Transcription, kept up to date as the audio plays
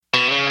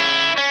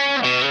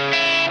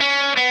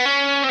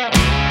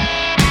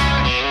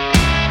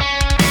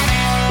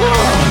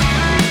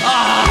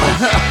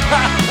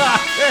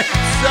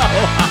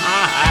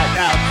hot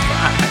outside.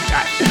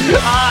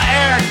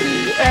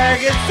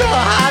 Eric, it's so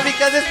hot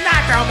because it's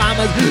Nacho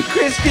Mama's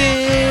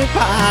Christian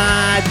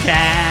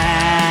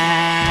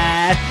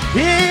podcast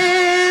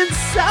in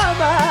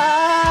summer.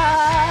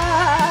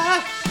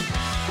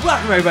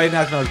 Welcome everybody to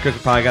Nacho Mama's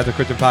Christian podcast. The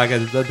Christian podcast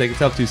that doesn't take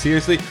itself too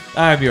seriously.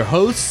 I'm your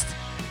host,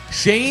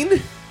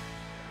 Shane,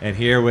 and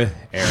here with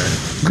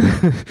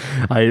Eric.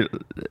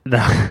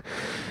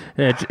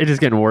 It's just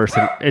getting worse.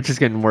 It's just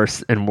getting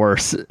worse and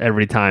worse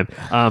every time.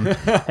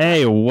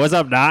 Hey, what's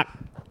up, Doc?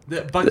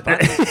 Bugs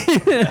Bunny.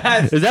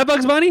 Is that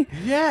Bugs Bunny?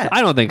 Yeah.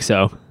 I don't think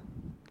so.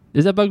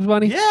 Is that Bugs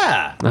Bunny?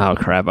 Yeah. Oh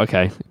crap.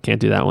 Okay,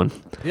 can't do that one.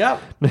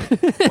 Yep.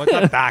 What's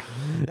up, Doc?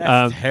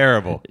 That's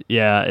terrible.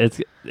 Yeah,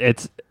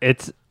 it's.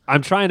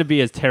 I'm trying to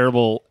be as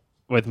terrible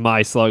with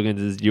my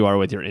slogans as you are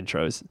with your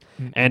intros,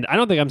 and I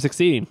don't think I'm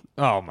succeeding.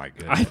 Oh my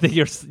goodness. I think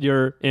your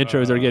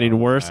intros are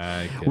getting worse.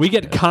 We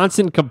get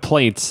constant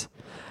complaints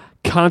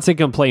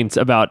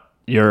about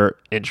your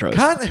intros.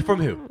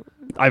 From who?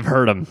 I've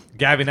heard them.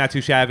 Gabby, not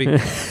too shabby.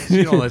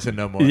 She don't listen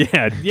no more.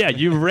 Yeah,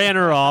 you ran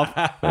her off.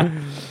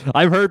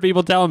 I've heard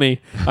people tell me.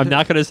 I'm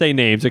not going to say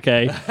names,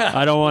 okay?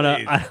 I don't want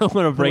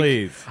to break.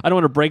 Please. I don't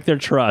want to break their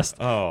trust.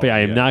 Oh, but I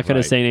am not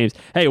going to say names.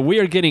 Hey, we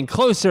are getting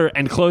closer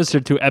and closer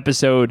to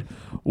episode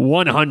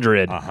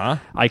 100.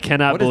 I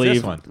cannot believe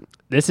this one?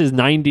 This is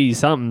 90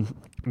 something.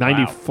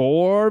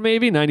 94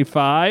 maybe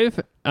 95.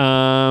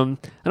 I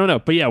don't know,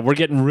 but yeah, we're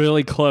getting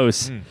really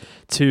close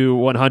to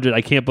 100.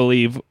 I can't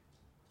believe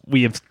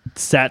we have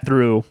sat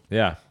through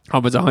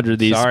almost 100 of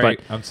these. Sorry,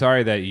 but I'm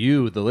sorry that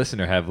you, the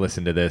listener, have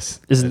listened to this.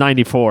 This is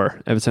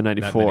 94, episode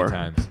 94. That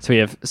many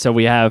times. So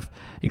we have,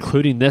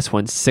 including this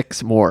one,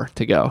 6 more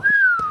to go,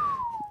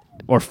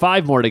 or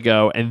 5 more to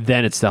go, and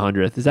then it's the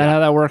 100th. Is that how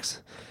that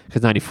works?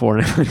 Because 94,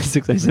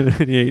 96, 97,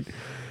 98.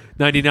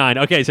 99.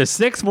 Okay, so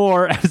 6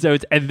 more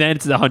episodes, and then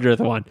it's the 100th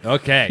one.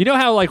 Okay. You know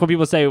how, like, when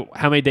people say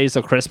how many days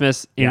till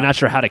Christmas, you're not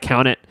sure how to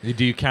count it.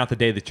 Do you count the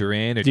day that you're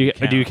in, or Do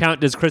you count?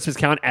 Does Christmas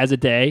count as a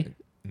day?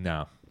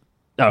 No.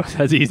 Oh,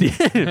 that's easy.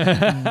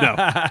 No.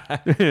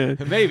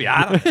 Maybe.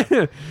 I don't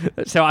know.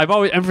 So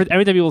every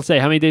time people say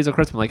how many days of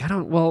Christmas, I'm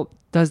like, well,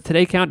 does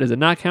today count? Does it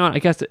not count? I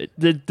guess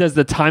does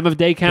the time of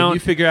day count? Can you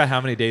figure out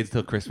how many days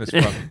till Christmas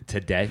from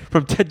today?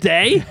 From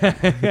today?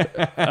 Let me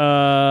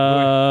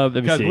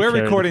Because see. we're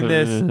recording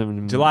this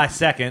July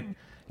 2nd.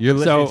 You're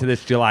listening to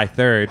this July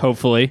 3rd.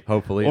 Hopefully.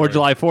 Or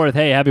July 4th.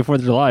 Hey, happy 4th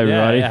of July,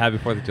 everybody. Yeah, happy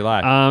 4th of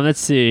July. Let's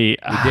see.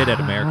 We did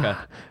it,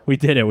 America. We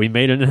did it. We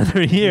made it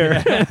another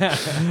year.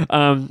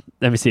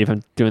 Let me see if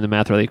I'm doing the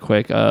math really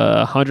quick.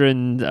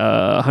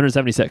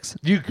 176.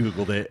 You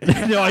Googled it.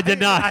 No, I did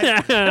not. You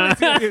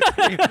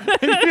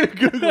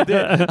Googled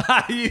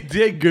it. You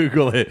did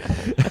Google it.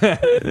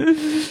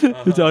 It's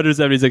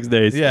 176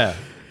 days. Yeah.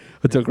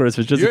 Until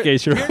Christmas, just in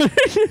case you're...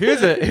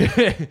 Here's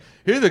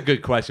a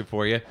good question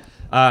for you.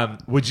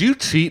 Would you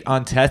cheat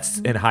on tests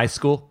in high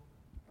school?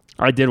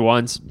 I did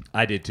once.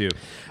 I did too.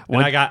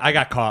 And I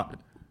got caught.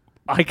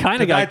 I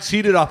kind of got... I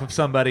cheated off of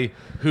somebody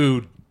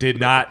who did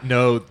not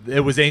know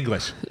it was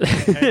English.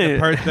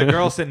 And the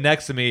girl sitting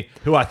next to me,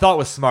 who I thought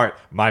was smart,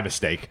 my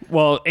mistake.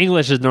 Well,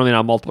 English is normally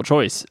not multiple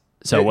choice,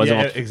 so it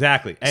wasn't...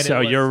 exactly. And so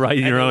you're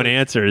writing your own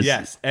answers.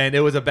 Yes, and it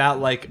was about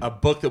like a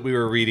book that we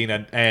were reading,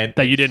 and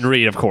that you didn't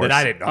read, of course. That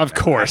I didn't know. Of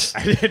course.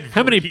 I didn't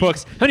How many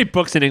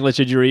books in English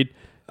did you read?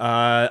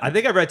 I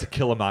think I read To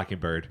Kill a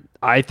Mockingbird.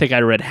 I think I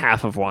read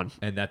half of one,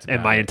 and that's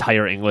in my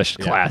entire English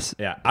class.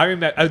 Yeah, I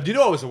remember. Do you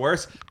know what was the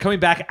worst?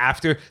 Coming back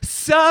after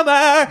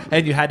summer,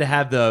 and you had to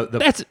have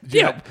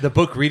the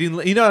book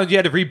reading. You know, you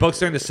had to read books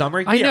during the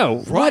summer. I know.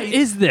 Right. What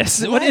is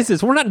this? What is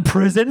this? We're not in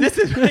prison. This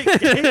is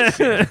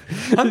vacation.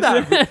 I'm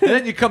not. And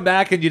then you come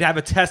back and you'd have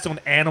a test on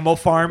Animal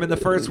Farm in the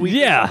first week.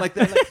 Yeah, like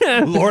that.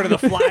 Like Lord of the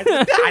Flies.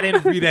 I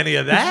didn't read any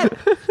of that.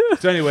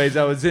 So, anyways,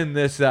 I was in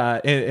this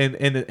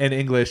in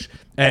English,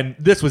 and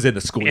this was in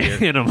the school year.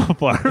 Animal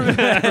Farm.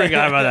 I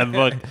forgot about that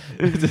book.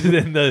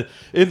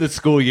 in the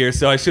school year,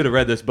 so I should have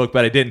read this book,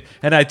 but I didn't.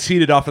 And I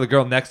cheated off of the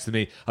girl next to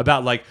me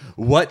about like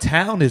what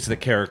town is the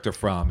character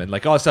from, and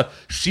like all this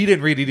stuff. She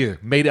didn't read it either.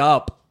 Made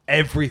up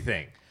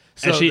everything.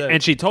 So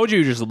and she told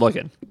you just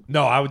looking.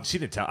 No, she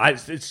didn't tell.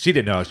 She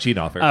didn't know I was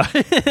cheating off her.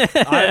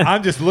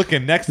 I'm just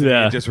looking next to me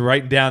and just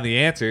writing down the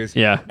answers.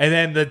 Yeah.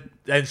 And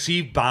then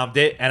she bombed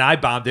it, and I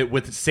bombed it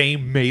with the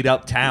same made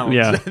up towns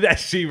that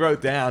she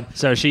wrote down.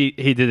 So did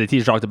the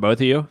teacher talk to both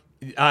of you?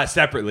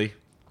 Separately.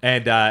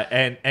 And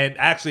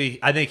actually,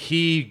 I think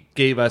he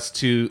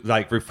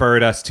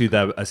referred us to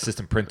the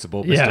assistant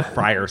principal, Mr.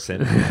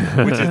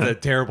 Frierson, which is a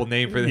terrible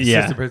name for the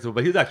assistant principal,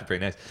 but he was actually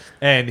pretty nice.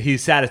 And he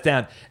sat us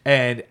down,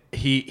 and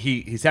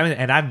he sat me,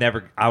 and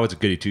I was a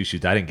goody two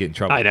shoes. I didn't get in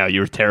trouble. I know, you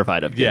were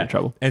terrified of getting in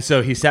trouble. And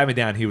so he sat me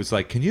down. He was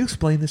like, "Can you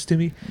explain this to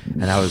me?"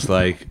 And I was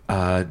like,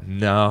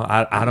 "No,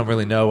 I don't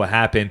really know what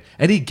happened."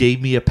 And he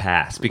gave me a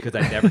pass because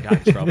I never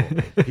got in trouble.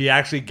 He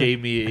actually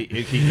gave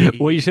me.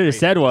 What you should have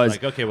said was,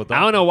 like, "Okay, well,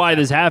 I don't know why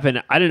this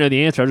happened. I didn't know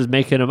the answer. I'm just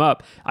making them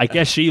up. I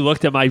guess she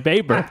looked at my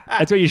paper."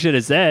 That's what you should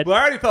have said. Well,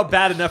 I already felt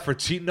bad enough for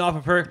cheating off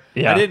of her.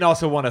 Yeah. I didn't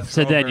also want to.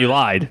 So then you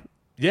lied.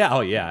 Yeah.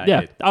 Oh, yeah. I Yeah.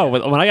 did. Oh,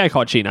 when I got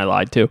caught cheating, I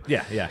lied too.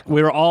 Yeah. Yeah.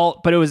 We were all,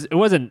 but it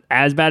wasn't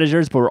as bad as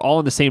yours, but we're all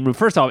in the same room.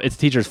 First off, it's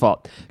the teacher's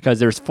fault because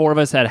there's 4 of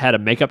us that had a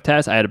makeup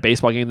test. I had a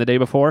baseball game the day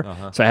before,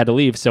 so I had to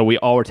leave. So we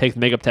all were taking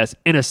the makeup test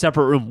in a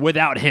separate room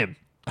without him.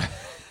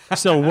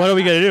 So what are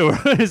we going to do?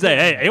 We're going to say,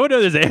 hey, anyone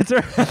know this answer?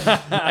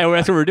 And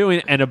that's what we're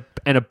doing. And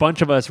a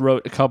bunch of us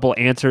wrote a couple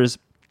answers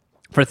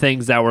for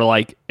things that were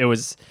like, it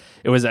was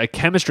a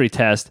chemistry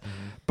test,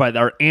 but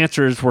our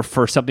answers were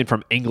for something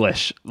from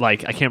English.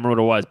 Like, I can't remember what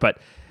it was, but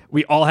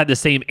we all had the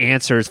same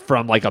answers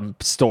from like a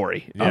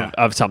story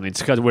of something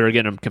because we were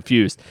getting them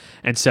confused.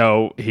 And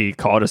so he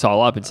called us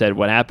all up and said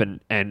what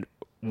happened. And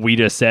we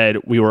just said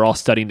we were all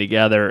studying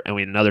together and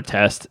we had another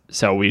test.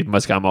 So we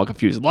must have got them all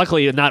confused.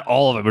 Luckily, not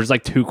all of them. There was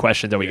like 2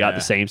 questions that we got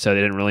the same, so they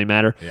didn't really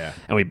matter. Yeah.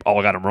 And we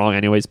all got them wrong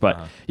anyways. But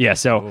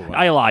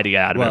I lied to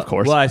get out of it, of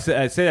course. Well, I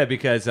say that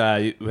because how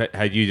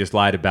you just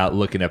lied about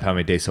looking up how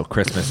many days till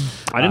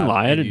Christmas. I didn't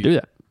lie. I didn't do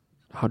that.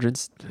 100.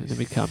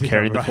 I'm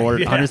carrying the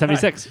forward.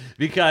 176.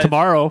 Because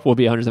tomorrow will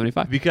be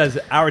 175. Because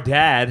our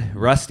dad,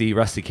 Rusty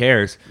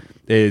Cares,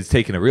 is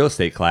taking a real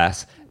estate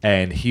class,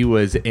 and he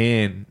was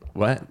in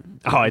what?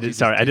 Oh, I did.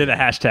 Sorry, I did a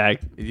hashtag.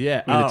 Yeah,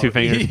 with the 2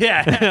 fingers.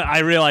 Yeah, I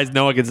realized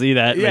no one could see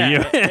that.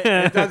 yeah.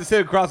 But It was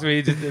sitting across from me.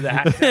 He just did the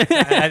hashtag.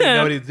 I didn't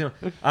know what he was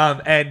doing.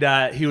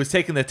 And he was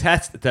taking the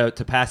test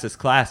to pass his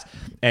class,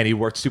 and he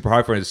worked super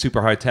hard for it. It was a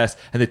super hard test.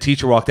 And the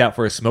teacher walked out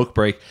for a smoke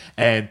break,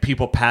 and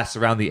people passed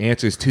around the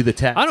answers to the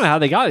test. I don't know how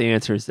they got the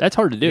answers. That's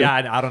hard to do. Yeah,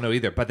 I don't know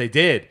either, but they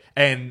did.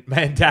 And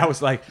Dad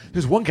was like,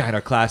 "There's one guy in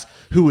our class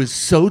he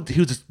was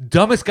the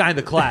dumbest guy in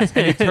the class,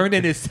 and he turned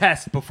in his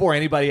test before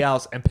anybody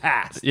else and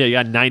passed Yeah, you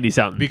got 90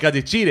 something. because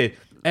he cheated."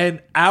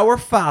 And our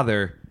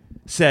father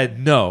said,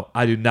 "No,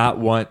 I do not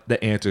want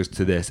the answers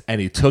to this," and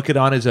he took it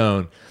on his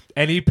own,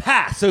 and he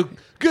passed. So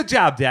good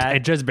job, Dad.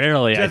 And just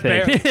barely, I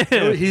think.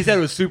 Barely. He said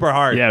it was super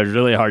hard. Yeah, it was a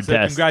really hard So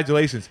test.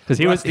 congratulations, 'Cause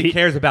he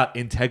cares about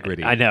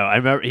integrity. I know. I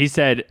remember he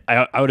said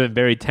I would have been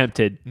very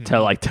tempted to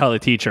like tell the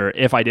teacher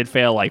if I did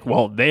fail, like,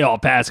 well, they all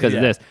passed because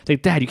of this. It's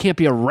like, Dad, you can't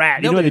be a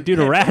rat. You know what they do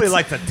to rats? Nobody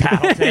likes a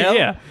tattletale.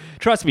 Yeah.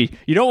 Trust me,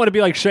 you don't want to be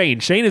like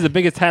Shane. Shane is the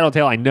biggest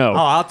tattletale I know. Oh,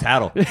 I'll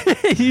tattle.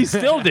 You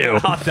still do.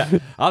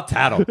 I'll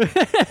tattle.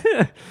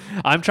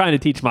 I'm trying to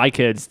teach my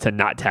kids to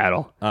not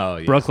tattle. Oh,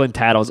 yeah. Brooklyn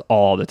tattles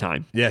all the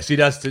time. Yeah, she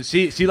does.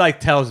 She like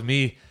tells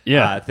me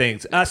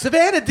things.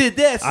 Savannah did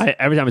this.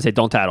 Every time I say,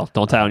 don't tattle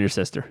on your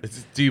sister.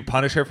 Do you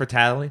punish her for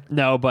tattling?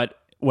 No, but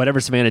whatever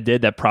Savannah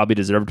did that probably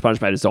deserved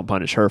punishment, I just don't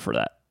punish her for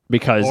that.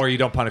 Because Or you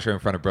don't punish her in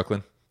front of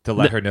Brooklyn to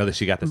let her know that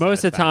she got the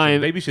most of the time.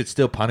 Maybe you should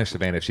still punish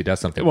Savannah if she does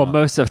something Well, wrong.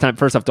 most of the time,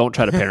 first off, don't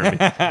try to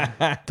parent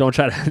me. Don't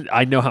try to.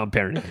 I know how I'm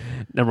parenting.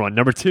 Number 1.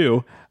 Number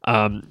 2,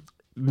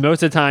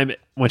 most of the time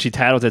when she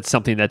tattles, it's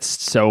something that's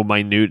so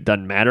minute,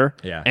 doesn't matter.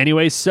 Yeah.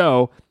 Anyway,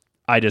 so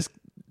I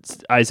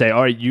say,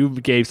 all right, you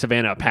gave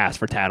Savannah a pass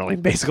for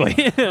tattling, basically.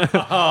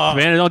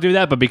 Savannah, don't do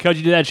that, but because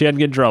you did that, she doesn't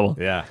get in trouble.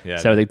 Yeah.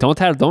 So they don't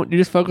tattle. Don't you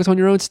just focus on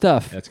your own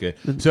stuff. That's good.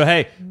 So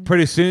hey,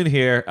 pretty soon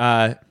here,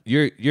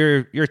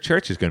 your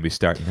church is going to be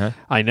starting, huh?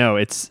 I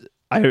know.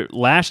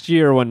 Last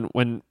year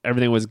when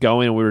everything was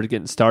going and we were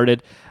getting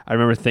started, I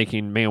remember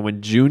thinking, man,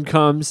 when June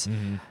comes,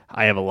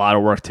 I have a lot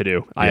of work to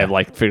do. I have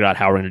figured out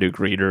how we're going to do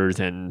greeters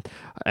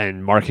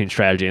and marketing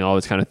strategy and all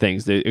those kind of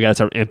things. We got to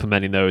start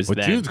implementing those. Well,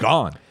 then. June's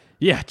gone.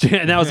 Yeah,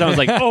 and I was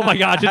like, oh my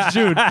gosh, it's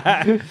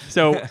June.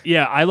 So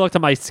yeah, I looked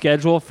at my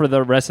schedule for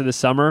the rest of the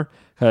summer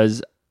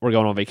because we're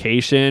going on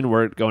vacation.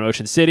 We're going to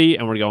Ocean City,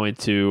 and we're going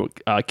to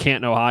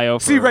Canton, Ohio.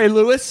 C. Ray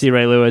Lewis. C.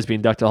 Ray Lewis being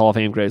inducted to the Hall of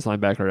Fame, greatest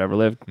linebacker to ever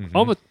lived.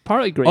 Almost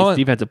partly greatest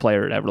defensive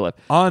player to ever live.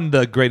 On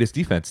the greatest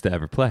defense to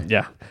ever play.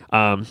 Yeah.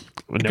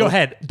 Go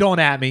ahead. Don't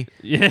at me.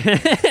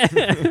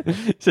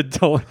 So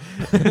don't.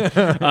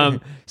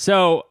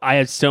 So I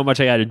had so much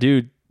I got to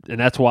do, and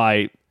that's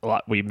why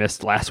we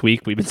missed last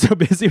week. We've been so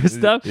busy with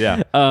stuff.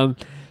 Yeah.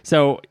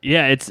 So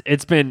yeah,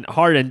 it's been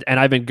hard, and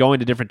I've been going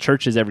to different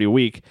churches every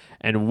week.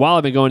 And while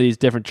I've been going to these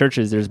different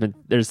churches,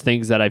 there's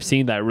things that I've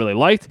seen that I really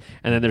liked,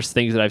 and then there's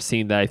things that I've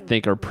seen that I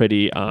think are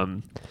pretty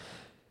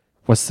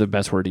what's the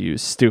best word to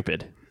use?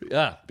 Stupid.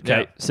 Yeah.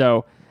 Okay. Yeah.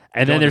 So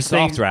and Going then there's the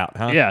soft things, route,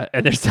 huh? Yeah,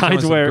 and there's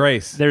times some where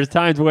grace. there's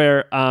times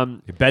where Your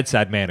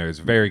bedside manner is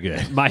very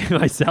good.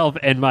 myself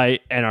and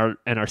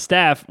our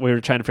staff, we were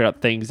trying to figure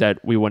out things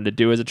that we wanted to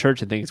do as a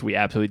church and things we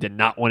absolutely did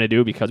not want to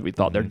do because we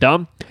thought they're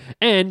dumb.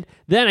 And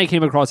then I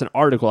came across an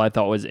article I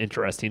thought was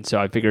interesting, so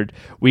I figured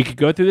we could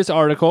go through this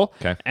article,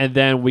 and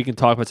then we can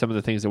talk about some of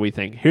the things that we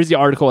think. Here's the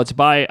article. It's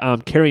by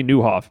Carey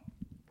Nieuwhof,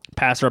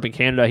 pastor up in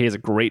Canada. He has a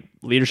great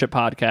leadership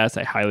podcast.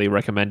 I highly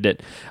recommend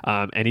it.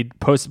 And he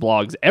posts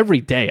blogs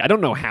every day. I don't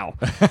know how,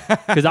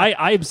 because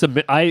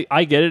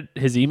I get it,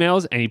 his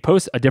emails, and he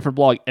posts a different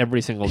blog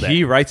every single day.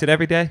 He writes it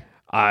every day?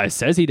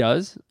 Says he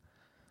does.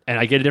 And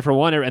I get a different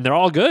one, and they're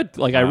all good.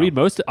 Like, wow.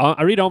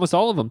 I read almost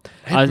all of them.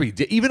 Every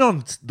day? Even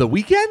on the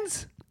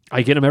weekends?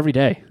 I get them every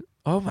day.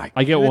 Oh my!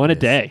 I get one a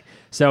day.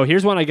 So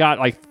here's one I got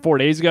like 4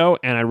 days ago,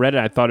 and I read it.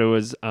 I thought it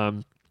was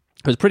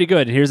It was pretty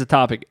good. And here's the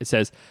topic. It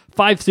says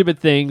 5 stupid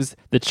things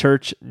the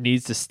church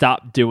needs to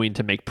stop doing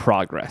to make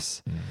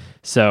progress.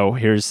 So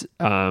here's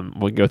we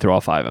can go through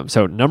all 5 of them.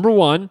 So number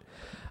 1,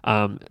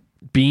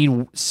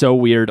 being so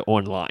weird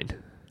online.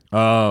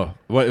 Oh,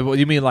 what do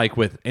you mean, like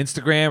with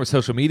Instagram or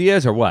social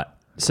medias or what?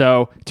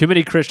 So too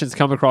many Christians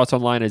come across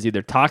online as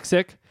either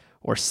toxic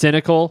or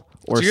cynical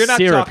or So you're not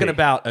syrupy. talking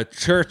about a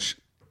church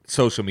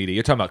social media.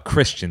 You're talking about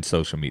Christian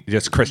social media,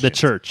 just Christians. The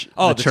church.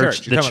 Oh, the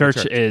church. The You're talking about church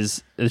the church.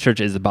 is the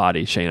church is the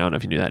body. Shane, I don't know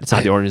if you knew that. It's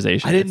not the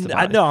organization. I it's didn't. the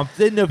I body. know. I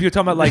didn't know if you were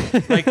talking about like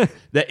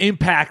the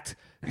Impact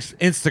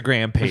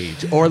Instagram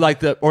page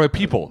or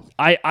people.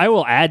 I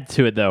will add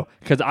to it though,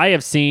 because I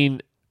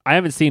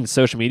haven't seen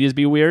social medias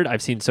be weird.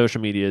 I've seen social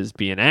medias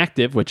be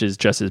inactive, which is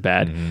just as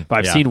bad. But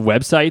I've seen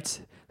websites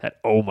that,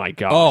 oh my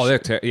gosh. Oh,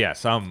 they're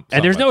some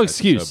and there's no websites are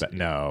excuse. so bad.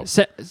 No.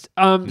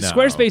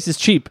 Squarespace is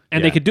cheap,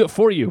 and they Yeah. could do it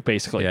for you,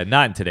 basically. Yeah,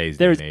 not in today's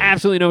There's day and age.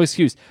 absolutely no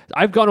excuse.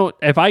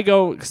 If I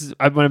go, because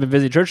when I've been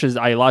visiting churches,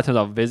 a lot of times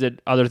I'll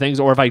visit other things,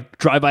 or if I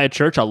drive by a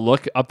church, I'll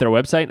look up their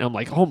website, and I'm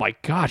like, oh my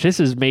gosh,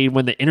 this is made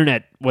when the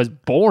internet was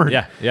born.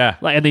 Yeah.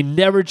 Like, and they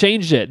never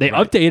changed it. They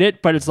update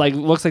it, but it's like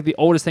looks like the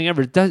oldest thing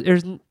ever.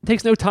 It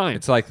takes no time.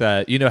 It's like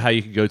how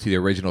you can go to the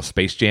original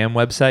Space Jam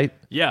website?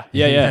 Yeah.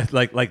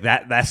 like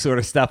that sort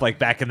of stuff, like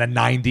back in the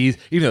 90s.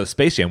 Even though the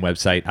Space Jam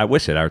website, I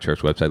wish that our church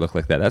website looked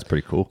like that. That's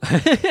pretty cool.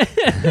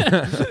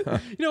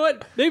 You know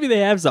what? Maybe they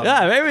have something.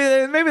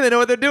 Yeah, maybe they know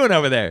what they're doing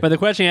over there. But the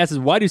question he asks is,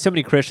 why do so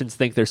many Christians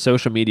think their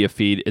social media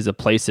feed is a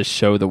place to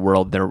show the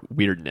world their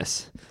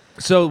weirdness?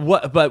 So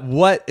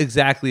what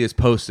exactly is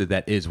posted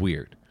that is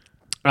weird?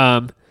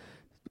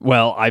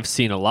 Well, I've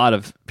seen a lot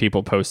of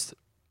people post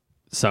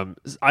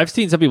I've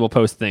seen some people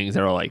post things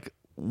that are like,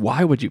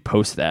 why would you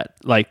post that?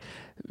 Like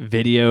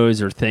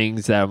videos or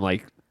things that I'm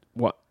like,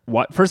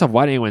 what? First off,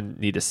 why do anyone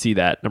need to see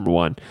that? Number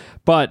one.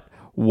 But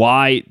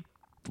why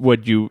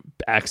would you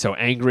act so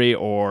angry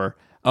or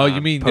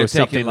You mean they're post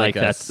something taking like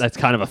like that's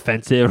kind of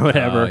offensive or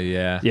whatever?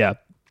 Yeah. Yeah.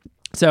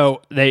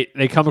 So they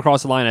come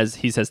across the line as,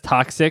 he says,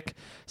 toxic.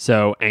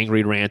 So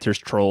angry ranters,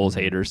 trolls,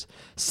 haters.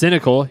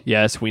 Cynical.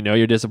 Yes, we know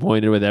you're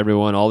disappointed with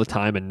everyone all the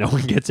time and no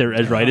one gets it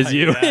as right as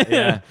you.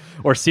 Yeah.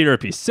 Or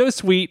syrupy. So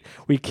sweet,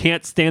 we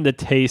can't stand the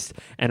taste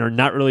and are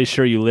not really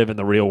sure you live in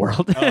the real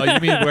world. Oh, you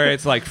mean where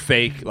it's like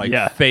fake,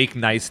 fake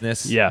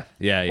niceness? Yeah.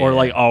 Yeah. Or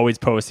like always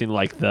posting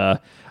like the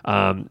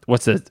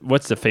what's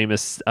the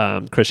famous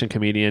Christian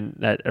comedian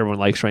that everyone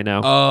likes right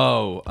now?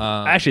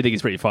 I actually think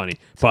he's pretty funny.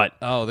 But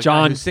the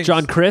guy who sings-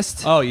 John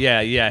Christ. Oh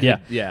yeah.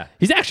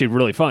 He's actually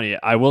really funny.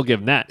 I will give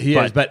him that. He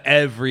is, but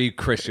every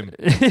Christian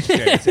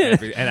shares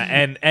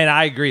and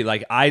I agree.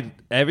 Like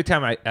every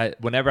time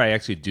whenever I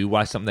actually do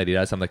watch something that he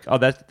does, I'm like, oh,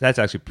 that's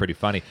actually pretty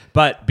funny.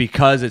 But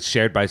because it's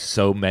shared by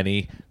so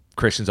many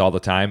Christians all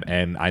the time,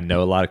 and I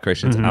know a lot of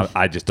Christians,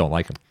 I just don't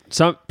like them.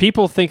 Some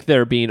people think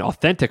they're being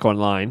authentic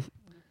online,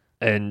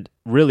 and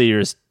really you're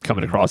just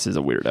coming across as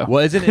a weirdo.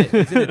 Well, isn't it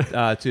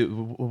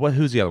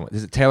who's the other one?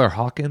 Is it Taylor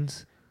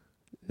Hawkins?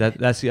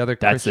 That's the other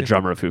That's Christian? the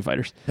drummer of Foo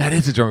Fighters. That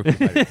is the drummer of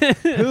Foo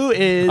Fighters. Who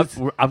is...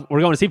 We're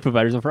going to see Foo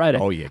Fighters on Friday.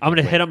 Oh, yeah, I'm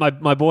going to hit up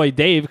my boy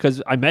Dave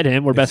because I met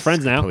him. We're best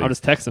friends now. I'll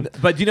just text him.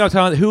 But you know what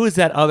I'm talking about? Who is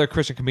that other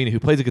Christian comedian who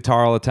plays the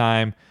guitar all the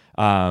time?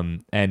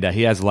 And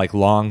he has like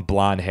long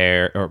blonde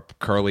hair or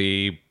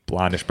curly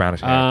blondish brownish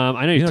hair.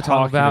 I know you're what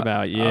I'm talking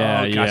about.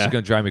 Yeah, oh, gosh, yeah. it's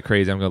going to drive me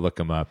crazy. I'm going to look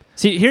him up.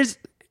 See, here's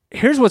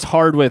what's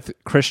hard with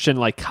Christian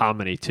like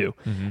comedy too,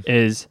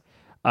 is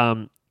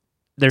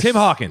there's Tim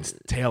Hawkins.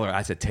 Taylor.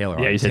 I said Taylor.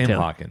 Yeah, you said Tim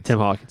Hawkins. Tim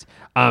Hawkins.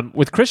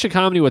 With Christian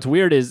comedy, what's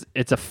weird is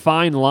it's a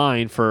fine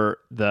line for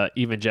the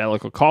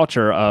evangelical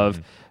culture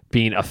of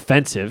being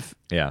offensive,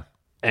 Yeah.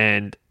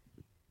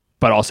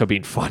 but also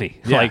being funny.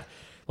 Yeah.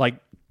 Like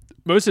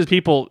most of the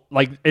people,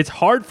 like it's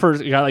hard for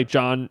a guy like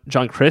John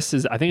Christ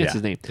I think that's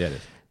his name. Yeah, it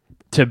is.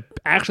 To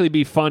actually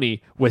be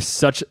funny with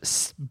such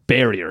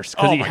barriers,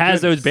 because Oh, he my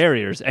has goodness. those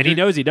barriers, and he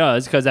knows he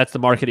does because that's the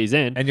market he's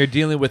in. And you're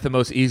dealing with the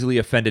most easily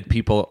offended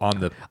people on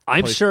the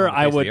I'm place- sure on the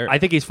I face of would. the earth. I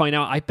think he's fine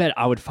now. I bet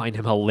I would find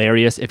him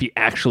hilarious if he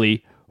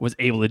actually was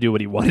able to do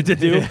what he wanted to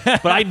do.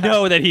 But I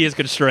know that he is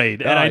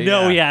constrained, and Oh, I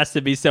know yeah. he has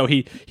to be. So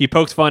he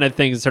pokes fun at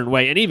things a certain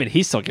way, and even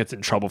he still gets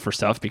in trouble for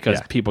stuff because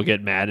Yeah. people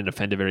get mad and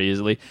offended very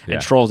easily. Yeah.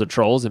 And trolls are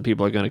trolls, and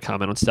people are going to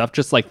comment on stuff.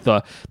 Just like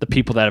the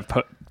people that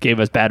have gave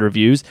us bad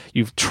reviews.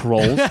 You've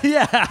trolls.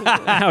 Yeah.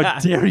 How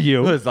dare It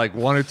you? was like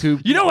one or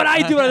two. You know what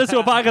I do when I listen to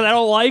a podcast I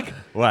don't like?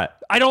 What?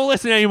 I don't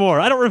listen anymore.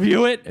 I don't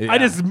review it. Yeah. I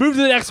just move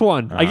to the next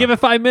one. I give it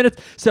 5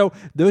 minutes. So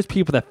those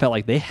people that felt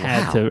like they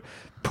had to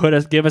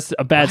give us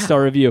a bad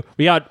star review.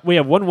 We have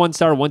 1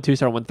 star, 1 2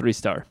 star, 1 3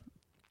 star.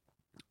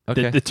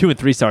 Okay. The 2 and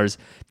 3 stars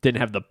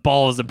didn't have the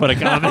balls to put a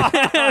comment.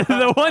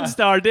 The 1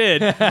 star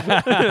did.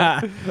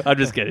 I'm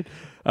just kidding.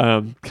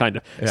 Kind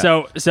of.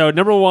 Yeah. So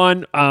number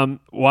one,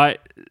 why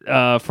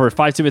for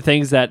 5 stupid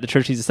things that the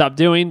church needs to stop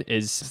doing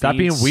is Stop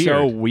being weird.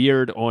 so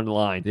weird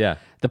online. Yeah.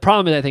 The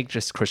problem is I think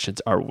just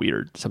Christians are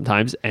weird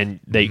sometimes, and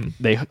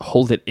they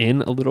hold it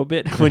in a little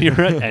bit when you're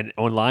and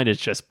online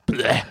it's just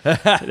bleh.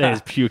 They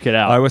just puke it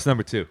out. All right, what's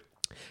number 2?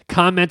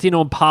 commenting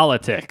on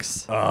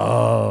politics.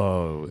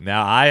 Oh,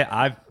 now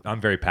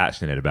I'm very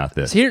passionate about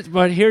this.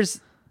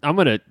 I'm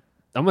gonna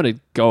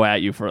go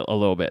at you for a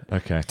little bit.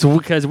 Okay. So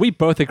because we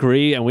both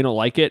agree and we don't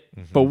like it,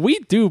 but we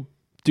do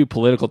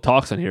political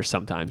talks on here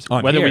sometimes,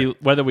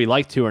 whether we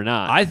like to or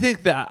not. I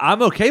think that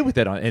I'm okay with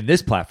it in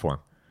this platform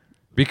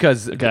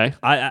because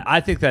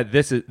I think that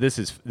this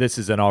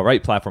is an all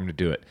right platform to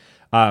do it.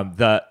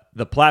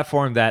 The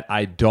platform that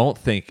I don't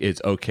think is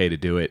okay to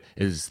do it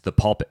is the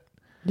pulpit.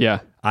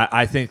 Yeah.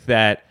 I think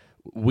that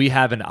we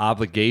have an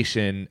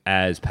obligation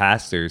as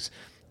pastors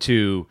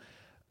to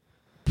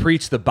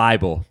preach the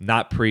Bible,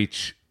 not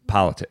preach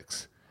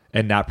politics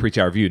and not preach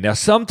our view. Now,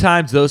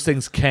 sometimes those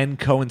things can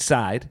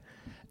coincide.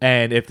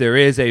 And if there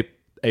is a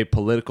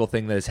political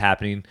thing that is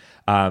happening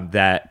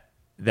that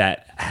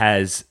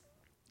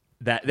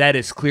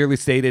is clearly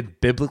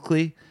stated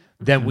biblically,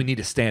 then we need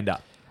to stand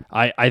up.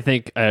 I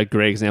think a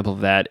great example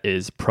of that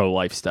is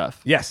pro-life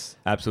stuff. Yes,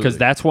 absolutely. Because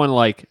that's one,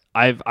 like,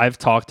 I've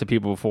talked to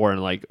people before,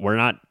 and like, we're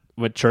not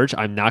with church.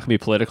 I'm not gonna be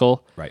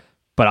political, right?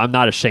 But I'm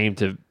not ashamed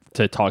to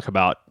talk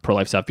about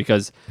pro-life stuff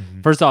because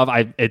first off,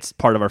 it's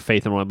part of our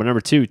faith and one. But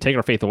number two, take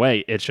our faith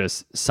away, it's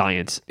just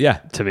science. Yeah,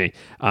 to me.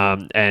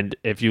 And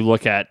if you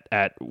look at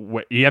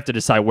you have to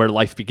decide where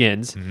life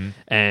begins,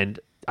 and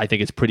I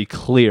think it's pretty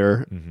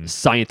clear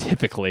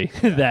scientifically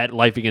that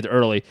life begins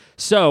early.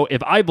 So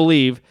if I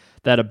believe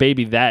that a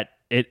baby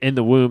in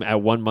the womb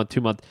at 1 month, 2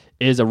 months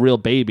is a real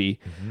baby,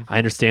 I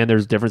understand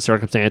there's different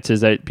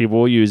circumstances that people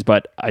will use,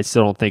 but I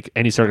still don't think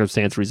any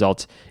circumstance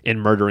results in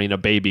murdering a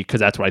baby because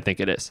that's what I think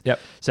it is. Yep.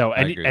 So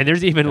and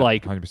there's even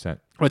 100%.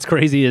 What's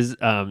crazy is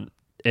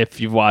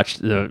if you've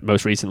watched the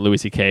most recent Louis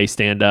C.K.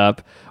 stand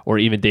up or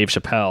even Dave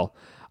Chappelle,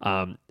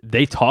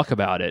 they talk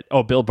about it.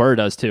 Oh, Bill Burr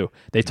does too.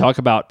 They talk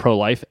about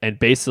pro-life, and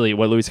basically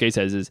what Louis C.K.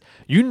 says is,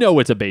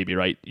 it's a baby,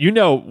 right?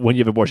 When you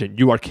have abortion,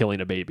 you are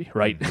killing a baby,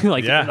 right?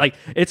 Like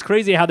it's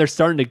crazy how they're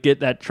starting to get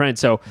that trend.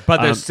 So,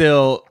 but they're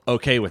still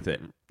okay with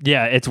it.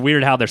 Yeah, it's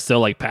weird how they're still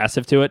like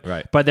passive to it.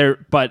 Right.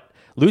 But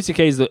Louis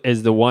C.K.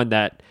 is the one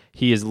that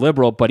he is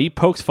liberal, but he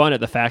pokes fun at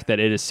the fact that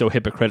it is so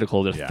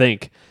hypocritical to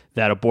think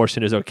that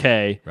abortion is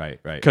okay,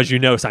 right? Because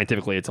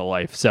scientifically it's a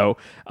life. So,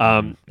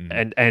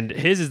 and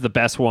his is the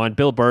best one.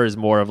 Bill Burr is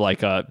more of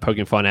like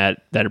poking fun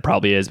at that it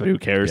probably is, but who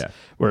cares? Yeah.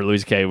 Where Louis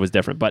C.K. was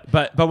different, but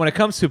when it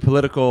comes to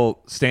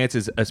political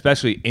stances,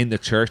 especially in the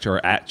church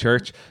or at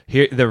church,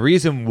 here the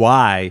reason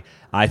why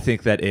I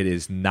think that it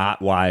is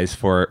not wise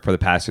for the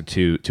pastor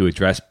to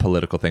address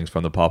political things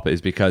from the pulpit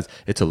is because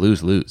it's a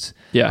lose-lose.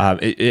 Yeah.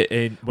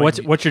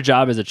 What's your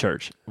job as a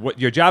church? What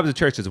your job as a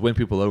church is to win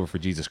people over for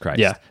Jesus Christ.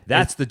 Yeah.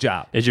 That's the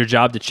job. Is your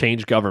job to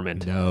change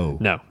government? No.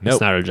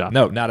 It's not our job.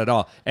 No, not at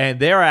all. And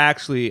there are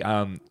actually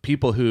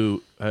people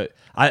who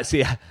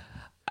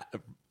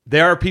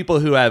there are people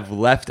who have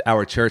left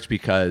our church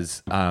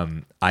because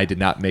I did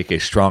not make a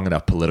strong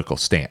enough political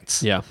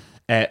stance. Yeah.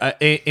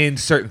 In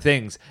certain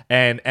things,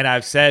 and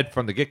I've said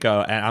from the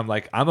get-go, and I'm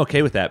like, I'm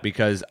okay with that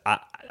because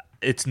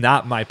it's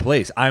not my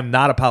place. I'm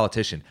not a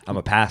politician. I'm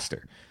a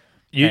pastor.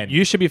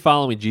 You should be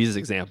following Jesus'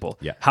 example.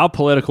 Yeah. How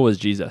political was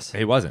Jesus?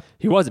 He wasn't.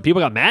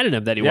 People got mad at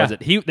him that he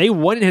wasn't. They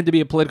wanted him to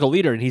be a political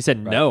leader, and he said,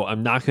 "No,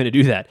 I'm not going to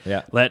do that.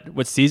 Yeah. Let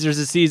what Caesar's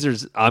is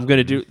Caesar's. I'm going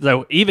to do."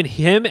 So even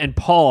him and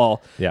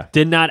Paul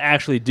did not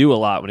actually do a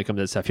lot when it comes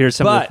to this stuff. Here's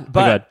some.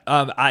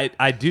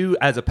 I do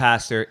as a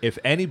pastor. If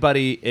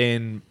anybody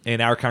in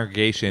our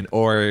congregation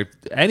or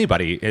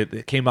anybody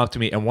came up to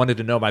me and wanted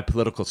to know my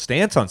political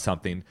stance on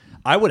something,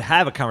 I would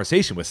have a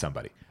conversation with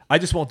somebody. I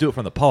just won't do it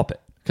from the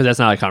pulpit. Because that's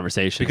not a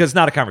conversation. Because it's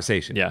not a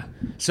conversation. Yeah.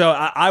 So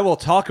I will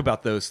talk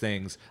about those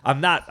things.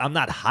 I'm not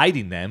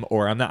hiding them,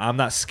 or I'm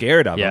not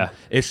scared of them.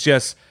 It's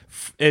just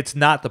it's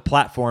not the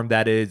platform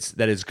that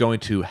is going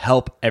to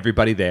help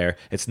everybody there.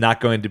 It's not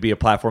going to be a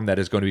platform that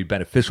is going to be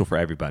beneficial for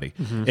everybody.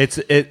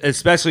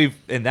 Especially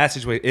in that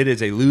situation, it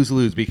is a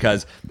lose-lose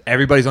because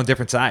everybody's on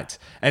different sides,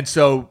 and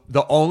so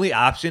the only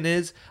option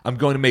is I'm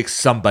going to make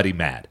somebody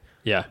mad.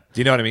 Yeah. Do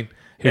you know what I mean?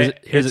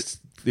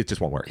 It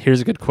just won't work.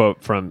 Here's a good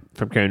quote from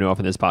Karen Newhoff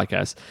in this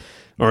podcast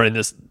or in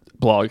this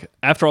blog.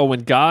 After all,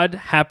 when God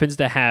happens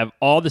to have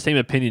all the same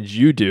opinions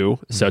you do,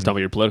 so it's not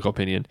your political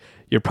opinion,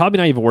 you're probably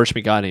not even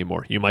worshiping God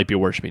anymore. You might be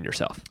worshiping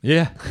yourself.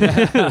 Yeah.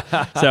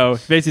 So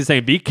basically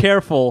saying, be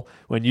careful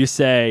when you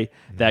say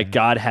that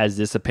God has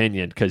this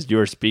opinion because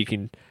you're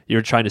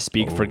trying to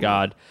speak for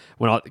God.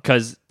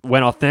 Because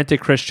when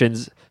authentic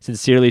Christians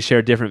sincerely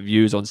share different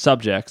views on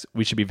subjects,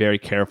 we should be very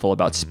careful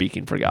about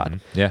speaking for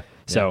God. Yeah.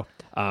 So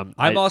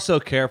I'm also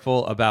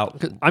careful about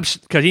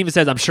because he even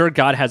says I'm sure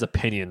God has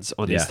opinions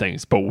on these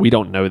things, but we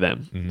don't know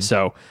them.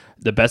 So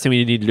the best thing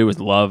we need to do is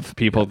love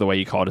people the way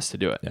He called us to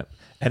do it. Yeah.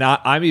 And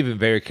I'm even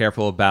very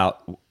careful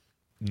about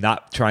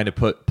not trying to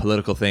put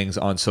political things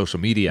on social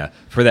media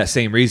for that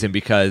same reason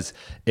because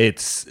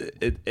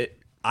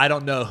I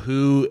don't know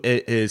who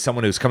is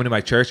someone who's coming to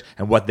my church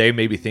and what they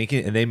may be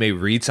thinking, and they may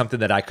read something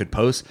that I could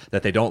post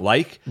that they don't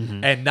like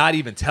and not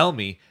even tell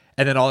me,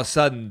 and then all of a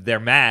sudden they're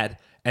mad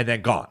and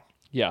then gone.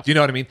 Yeah. Do you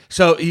know what I mean?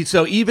 So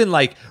even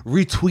like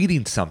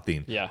retweeting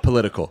something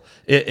political,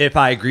 if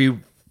I agree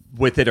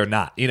with it or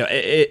not.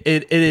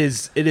 It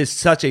is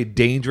such a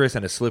dangerous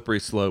and a slippery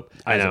slope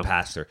as a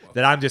pastor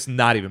that I'm just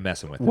not even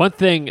messing with. One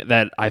thing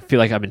that I feel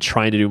like I've been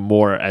trying to do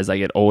more as I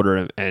get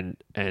older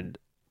and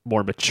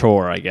more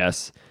mature, I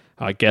guess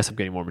I'm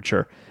getting more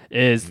mature,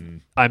 is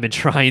I've been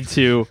trying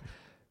to,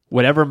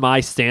 whatever my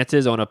stance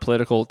is on a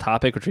political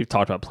topic, which we've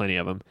talked about plenty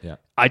of them,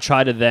 I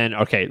try to then,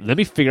 let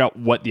me figure out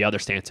what the other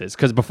stance is.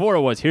 Because before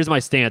it was, here's my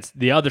stance.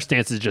 The other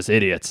stance is just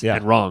idiots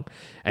and wrong.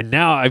 And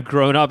now I've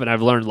grown up and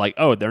I've learned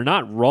they're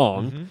not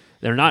wrong. Mm-hmm.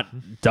 They're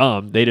not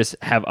dumb. They just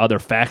have other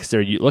facts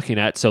they're looking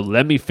at. So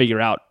let me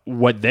figure out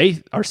what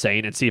they are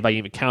saying and see if I can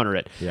even counter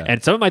it. Yeah.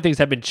 And some of my things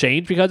have been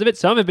changed because of it.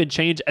 Some have been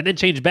changed and then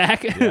changed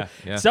back.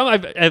 Some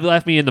have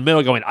left me in the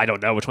middle going, I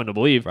don't know which one to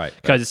believe.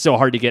 Because it's so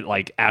hard to get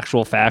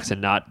actual facts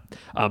and not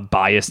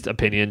biased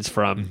opinions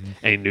from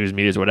any news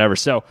medias or whatever.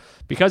 So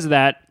because of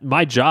that,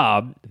 my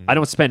job, I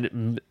don't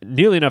spend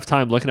nearly enough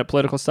time looking at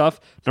political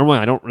stuff. Number one,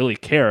 I don't really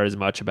care as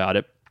much about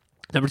it.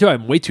 Number two,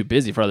 I'm way too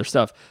busy for other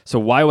stuff. So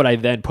why would I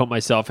then put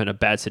myself in a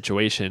bad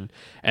situation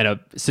and a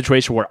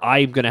situation where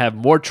I'm going to have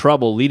more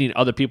trouble leading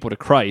other people to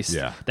Christ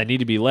that need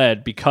to be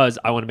led because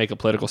I want to make a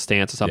political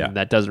stance or something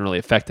that doesn't really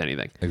affect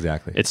anything.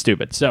 Exactly. It's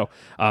stupid. So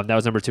that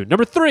was number two.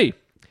 Number three,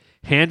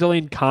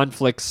 handling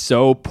conflict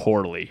so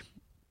poorly.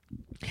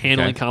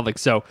 Handling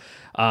conflict. So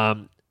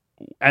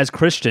as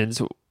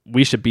Christians,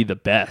 we should be the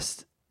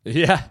best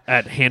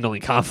at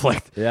handling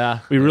conflict.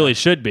 We really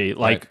should be,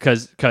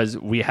 because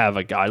we have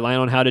a guideline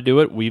on how to do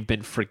it. We've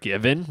been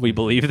forgiven. We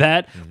believe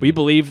that. We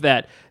believe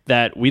that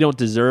we don't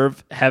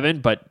deserve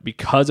heaven, but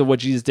because of what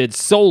Jesus did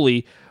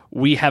solely,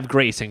 we have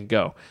grace and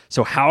go.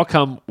 So how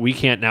come we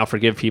can't now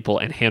forgive people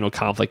and handle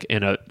conflict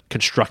in a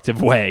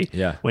constructive way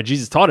when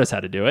Jesus taught us how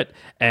to do it,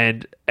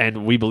 and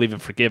we believe in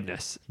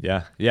forgiveness?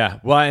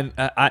 Well, and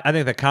I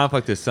think that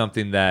conflict is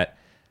something that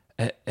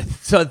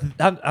so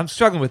I'm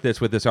struggling with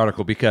this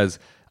article because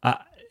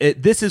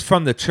this is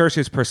from the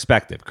church's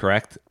perspective,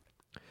 correct?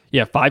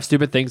 Yeah, 5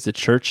 stupid things the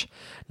church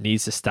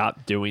needs to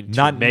stop doing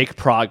to make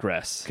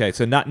progress. Okay,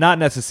 so not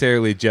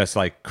necessarily just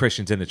like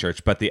Christians in the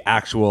church, but the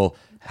actual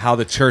how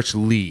the church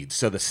leads.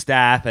 So the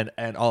staff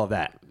and all of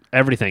that.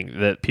 Everything.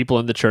 The people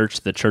in the church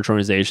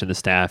organization, the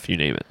staff, you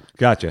name it.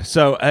 Gotcha.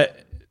 So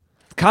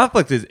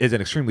conflict is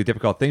an extremely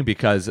difficult thing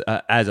because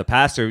as a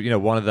pastor,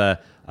 one of the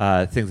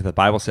things that the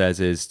Bible says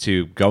is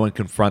to go and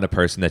confront a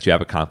person that you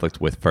have a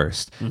conflict with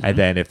first. And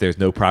then if there's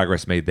no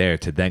progress made there,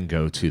 to then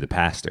go to the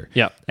pastor.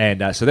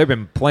 And so there have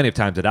been plenty of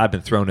times that I've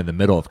been thrown in the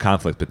middle of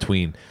conflict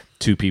between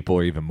two people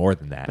or even more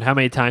than that. But how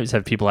many times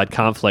have people had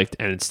conflict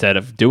and instead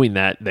of doing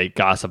that, they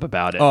gossip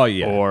about it? Oh,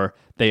 yeah. Or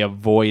they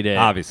avoid it.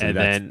 Obviously,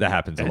 and that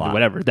happens a lot.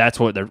 Whatever. That's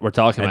what we're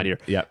talking about here.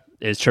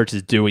 Is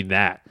churches doing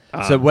that.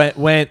 So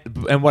when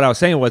what I was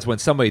saying was when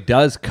somebody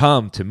does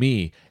come to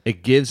me,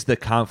 it gives the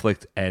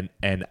conflict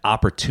an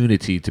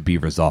opportunity to be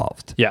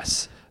resolved.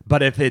 Yes.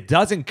 But if it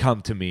doesn't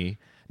come to me,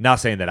 not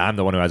saying that I'm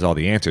the one who has all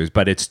the answers,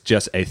 but it's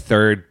just a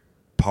third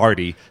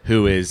party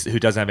who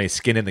doesn't have any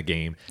skin in the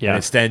game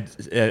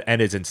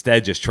and is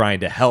instead just trying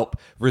to help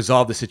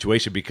resolve the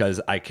situation because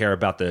I care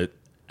about the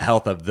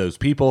health of those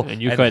people,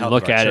 and you couldn't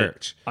look at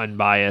it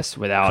unbiased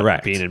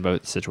without being in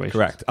both situations.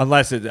 Correct.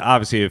 Unless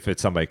obviously if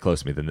it's somebody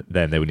close to me,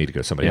 then they would need to go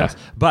to somebody else.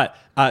 But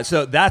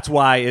so that's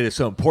why it is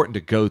so important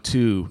to go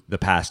to the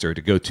pastor,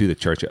 to go to the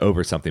church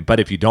over something. But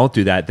if you don't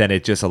do that, then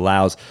it just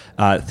allows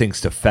things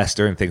to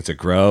fester and things to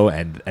grow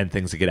and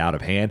things to get out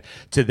of hand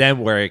to them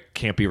where it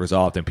can't be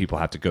resolved and people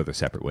have to go their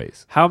separate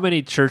ways. How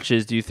many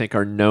churches do you think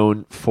are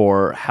known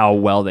for how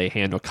well they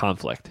handle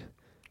conflict?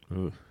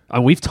 Ooh.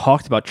 We've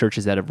talked about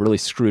churches that have really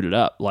screwed it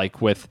up, like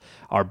with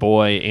our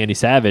boy Andy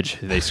Savage,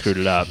 they screwed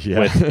it up.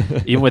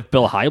 Even with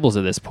Bill Hybels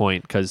at this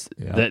point, because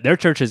their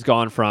church has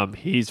gone from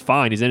he's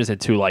fine, he's innocent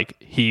to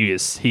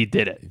he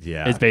did it.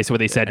 It's basically what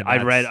they said.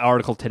 I read an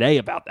article today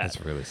about that.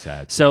 That's really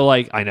sad. So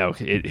I know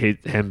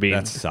him being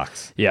that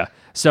sucks. Yeah.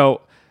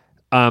 So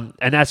and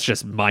that's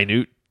just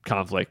minute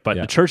conflict, but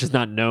the church is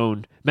not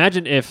known.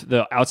 Imagine if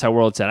the outside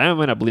world said, I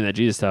might not believe that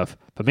Jesus stuff,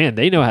 but man,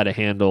 they know how to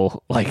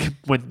handle,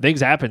 when things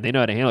happen, they know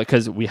how to handle it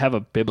because we have a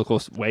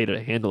biblical way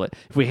to handle it.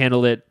 If we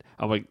handle it,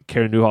 what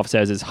Karen Newhoff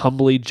says is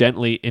humbly,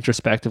 gently,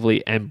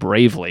 introspectively, and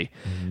bravely,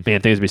 man,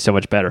 things would be so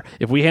much better.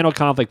 If we handle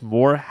conflict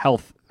more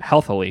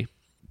healthily,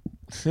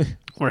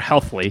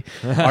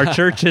 our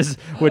churches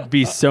would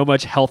be so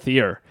much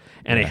healthier.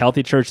 And a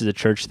healthy church is a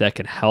church that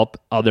can help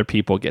other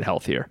people get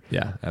healthier.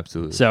 Yeah,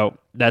 absolutely. So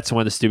that's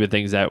one of the stupid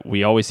things that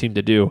we always seem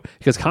to do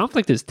because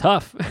conflict is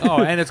tough.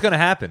 And it's going to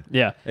happen.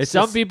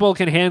 Some people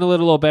can handle it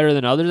a little better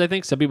than others, I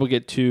think. Some people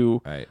get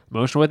too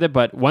emotional with it.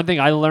 But one thing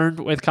I learned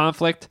with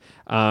conflict,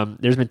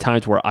 there's been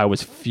times where I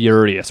was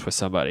furious with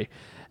somebody.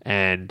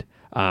 And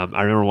I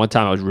remember one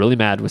time I was really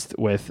mad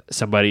with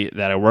somebody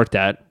that I worked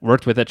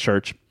with at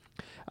church.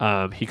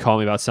 He called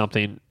me about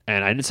something,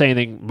 and I didn't say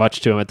anything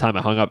much to him at the time.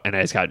 I hung up, and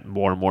I just got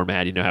more and more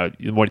mad. You know how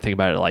the more you think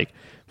about it,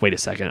 wait a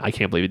second, I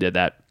can't believe he did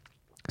that.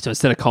 So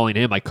instead of calling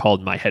him, I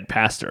called my head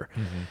pastor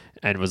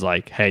and was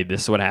like, hey,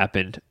 this is what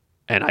happened.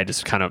 And I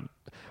just kind of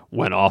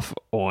went off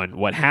on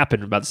what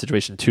happened about the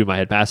situation to my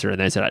head pastor, and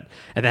then I said,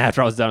 and then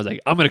after I was done, I was like,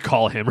 I'm going to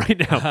call him right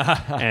now.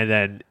 And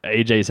then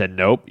AJ said,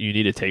 nope, you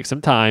need to take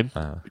some time,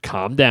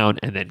 calm down,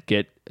 and then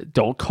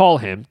don't call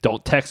him,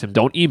 don't text him,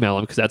 don't email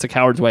him, because that's a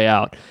coward's way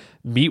out.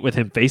 Meet with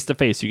him face to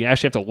face. You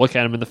actually have to look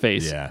at him in the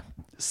face,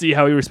 see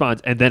how he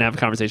responds, and then have a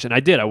conversation. I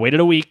did. I waited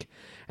a week,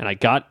 and I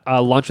got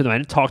lunch with him. I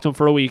didn't talk to him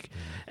for a week.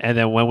 And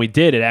then when we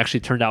did, it actually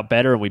turned out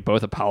better, and we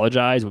both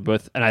apologized.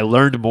 And I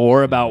learned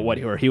more about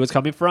where he was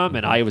coming from,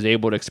 and I was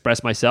able to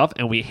express myself,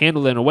 and we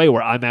handled it in a way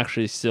where I'm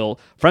actually still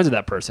friends with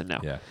that person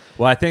now. Yeah.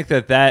 Well, I think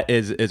that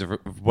is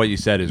what you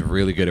said is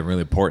really good and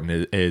really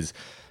important. Is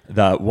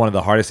one of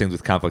the hardest things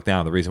with conflict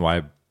now. The reason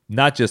why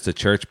not just the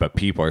church but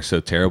people are so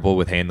terrible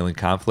with handling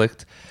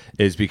conflict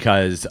is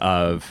because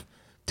of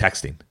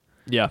texting.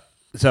 Yeah.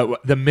 So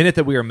the minute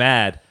that we are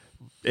mad,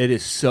 it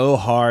is so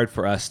hard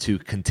for us to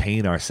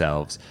contain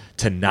ourselves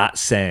to not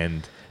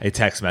send a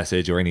text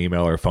message or an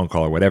email or a phone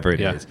call or whatever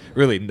it is.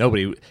 Really,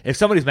 nobody. If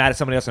somebody's mad at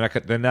somebody else,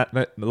 they're not.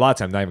 A lot of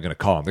times, not even going to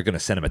call them. They're going to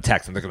send them a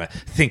text, and they're going to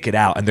think it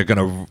out, and they're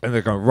going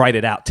to write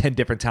it out 10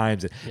 different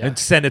times and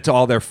send it to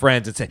all their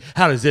friends and say,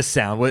 "How does this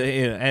sound?"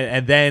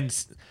 And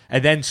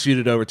then shoot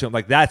it over to them.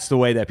 Like, that's the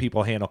way that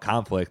people handle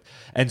conflict,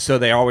 and so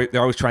they're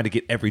always trying to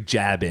get every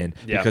jab in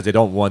because they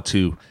don't want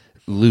to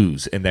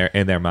lose in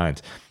their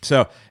minds.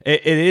 So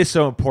it is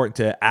so important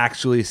to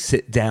actually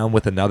sit down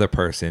with another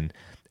person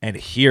and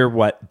hear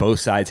what both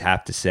sides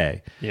have to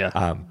say.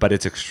 But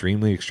it's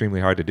extremely, extremely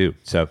hard to do.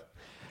 So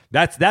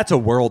that's a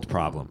world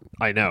problem.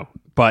 I know.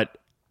 But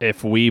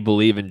if we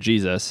believe in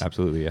Jesus,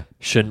 absolutely,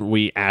 shouldn't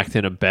we act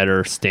in a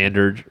better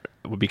standard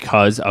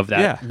because of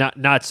that?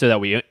 Not so that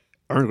we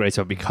earn grace,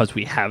 but because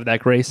we have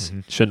that grace,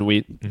 shouldn't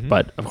we?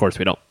 But of course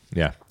we don't.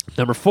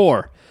 Number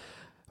 4,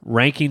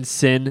 ranking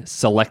sin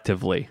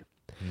selectively.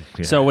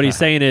 So what he's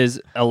saying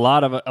is a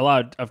lot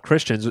of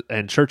Christians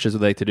and churches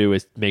would like to do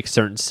is make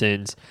certain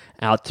sins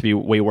out to be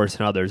way worse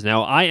than others.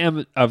 Now, I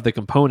am of the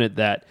component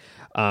that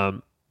a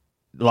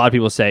lot of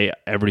people say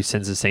every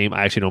sin's the same.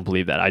 I actually don't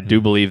believe that. I do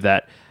believe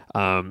that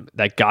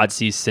that God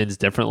sees sins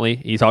differently.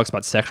 He talks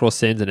about sexual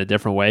sins in a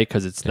different way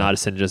because it's not a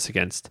sin just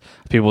against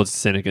people, it's a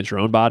sin against your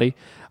own body.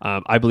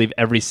 I believe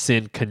every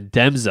sin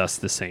condemns us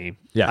the same.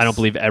 I don't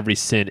believe every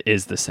sin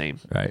is the same.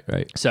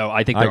 Right. So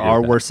I think there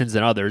are worse sins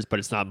than others, but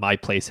it's not my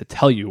place to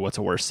tell you what's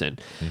a worse sin.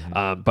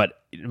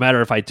 But no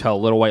matter if I tell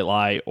a little white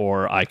lie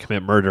or I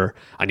commit murder,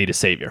 I need a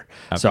savior.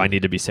 Absolutely. So I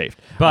need to be saved.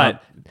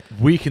 But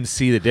we can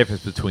see the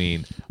difference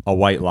between a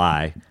white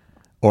lie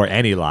or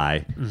any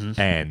lie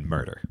and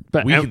murder.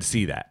 But we can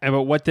see that.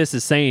 But what this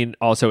is saying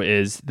also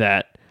is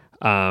that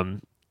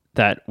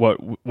that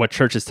what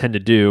churches tend to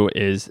do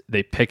is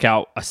they pick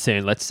out a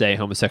sin, let's say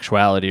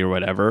homosexuality or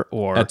whatever,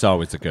 or that's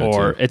always the go-to.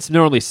 Or it's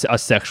normally a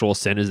sexual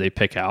sin as they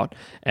pick out,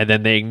 and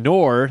then they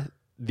ignore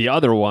the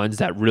other ones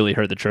that really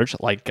hurt the church,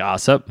 like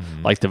gossip,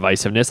 like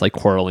divisiveness, like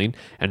quarreling,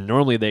 and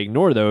normally they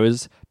ignore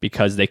those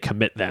because they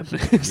commit them.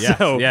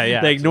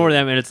 They ignore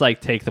them, and it's like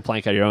take the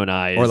plank out of your own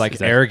eye, or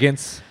like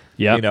arrogance.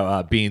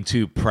 Yeah, being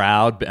too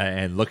proud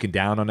and looking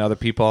down on other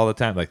people all the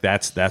time. Like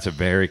that's a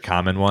very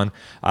common one.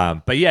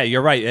 But yeah,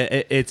 you're right.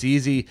 It's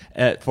easy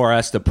for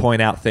us to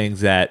point out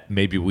things that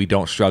maybe we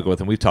don't struggle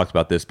with, and we've talked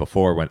about this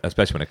before.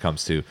 Especially when it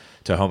comes to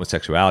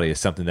homosexuality, is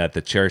something that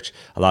the church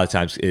a lot of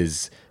times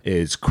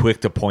is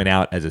quick to point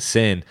out as a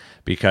sin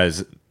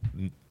because.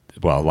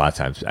 Well, a lot of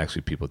times,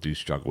 actually, people do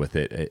struggle with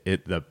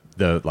it.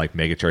 The like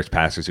mega church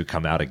pastors who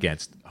come out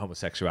against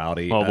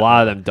homosexuality. Well, a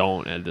lot of them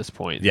don't at this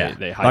point. Yeah,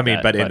 they hide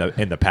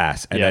in the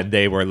past, and then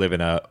they were living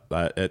a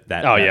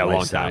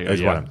long time ago.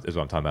 Is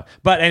what I'm talking about.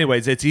 But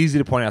anyways, it's easy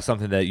to point out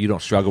something that you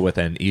don't struggle with,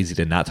 and easy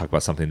to not talk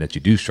about something that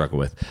you do struggle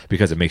with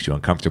because it makes you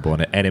uncomfortable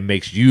and it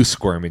makes you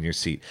squirm in your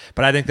seat.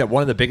 But I think that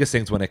one of the biggest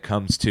things when it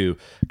comes to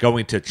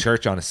going to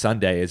church on a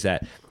Sunday is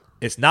that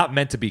it's not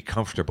meant to be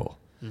comfortable.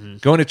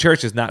 Going to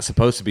church is not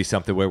supposed to be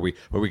something where we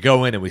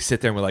go in and we sit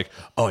there and we're like,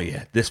 oh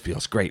yeah, this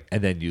feels great,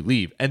 and then you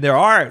leave. And there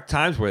are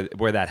times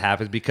where that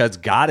happens because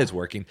God is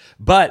working,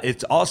 but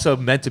it's also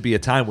meant to be a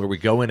time where we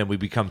go in and we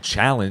become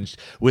challenged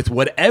with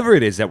whatever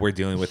it is that we're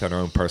dealing with in our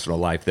own personal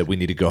life that we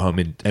need to go home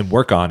and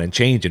work on and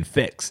change and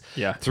fix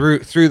through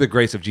the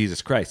grace of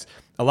Jesus Christ.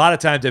 A lot of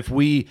times if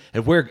we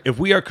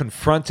are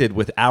confronted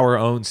with our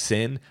own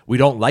sin, we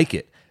don't like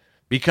it.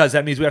 Because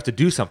that means we have to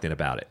do something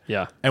about it.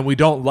 Yeah. And we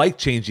don't like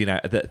changing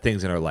the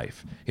things in our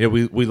life.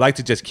 We like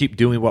to just keep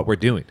doing what we're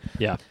doing.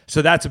 Yeah.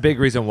 So that's a big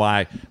reason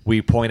why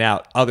we point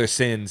out other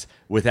sins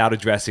without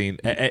addressing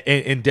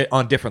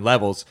on different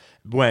levels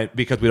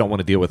because we don't want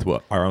to deal with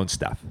our own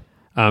stuff.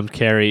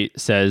 Carrie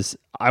says,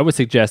 I would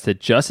suggest that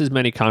just as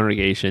many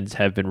congregations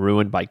have been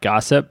ruined by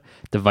gossip,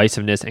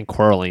 divisiveness, and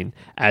quarreling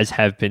as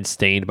have been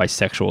stained by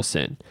sexual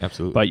sin.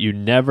 Absolutely. But you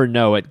never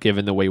know it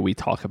given the way we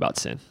talk about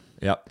sin.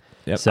 Yep.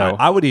 So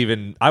I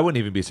wouldn't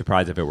even be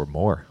surprised if it were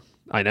more.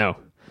 I know.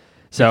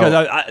 So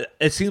because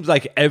it seems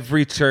like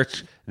every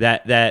church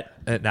that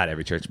not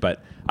every church,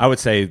 but I would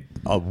say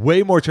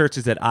way more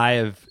churches that I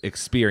have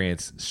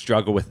experienced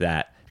struggle with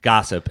that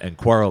gossip and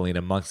quarreling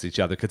amongst each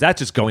other, because that's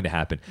just going to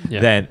happen,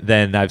 Yeah.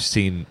 than I've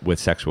seen with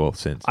sexual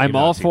sins. I'm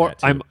all for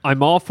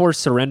I'm all for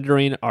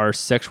surrendering our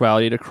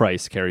sexuality to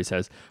Christ, Carrie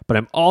says, but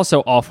I'm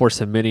also all for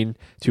submitting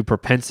to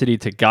propensity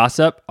to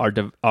gossip, our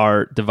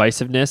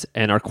divisiveness,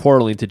 and our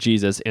quarreling to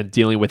Jesus, and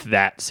dealing with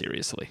that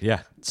seriously.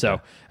 Yeah.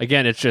 So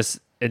again, it's just,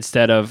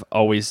 instead of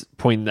always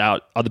pointing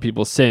out other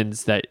people's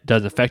sins that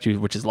doesn't affect you,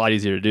 which is a lot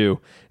easier to do,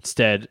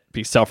 instead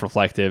be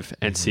self-reflective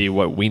and see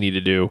what we need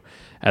to do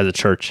as a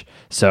church.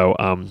 So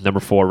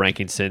number 4,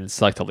 ranking sins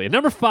selectively. And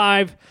number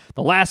 5,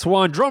 the last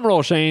one, drum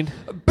roll, Shane.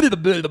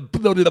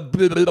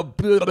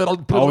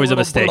 Always a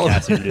mistake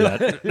asking you to do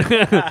that.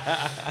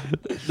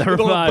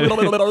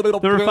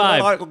 Number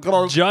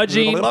 5,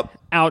 judging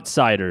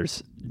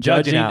outsiders.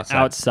 Judging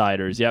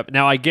outsiders. Yep.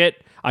 Now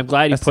I'm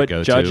glad you put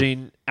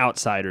judging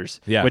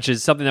outsiders, which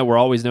is something that we're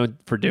always known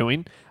for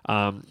doing.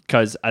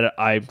 Because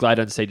I'm glad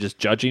I didn't say just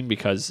judging,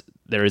 because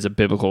there is a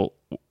biblical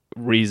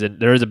reason,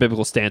 there is a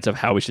biblical stance of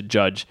how we should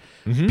judge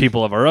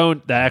people of our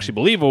own that actually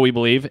believe what we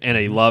believe in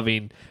a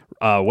loving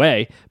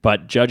way,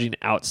 but judging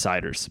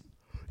outsiders.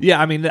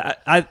 Yeah, I mean,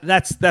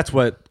 that's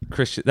what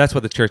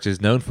the church is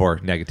known for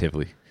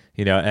negatively.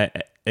 You know,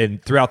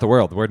 and throughout the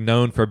world, we're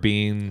known for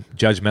being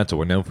judgmental.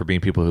 We're known for being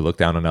people who look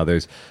down on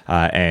others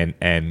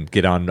and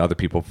get on other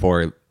people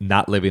for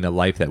not living a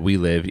life that we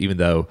live, even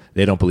though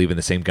they don't believe in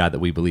the same God that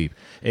we believe.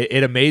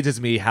 It amazes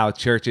me how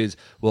churches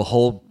will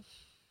hold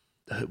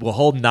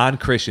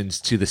non-Christians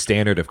to the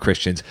standard of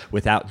Christians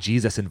without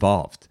Jesus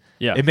involved.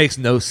 Yeah. It makes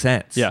no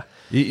sense. Yeah.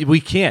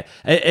 We can't.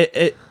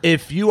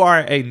 If you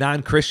are a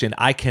non-Christian,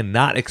 I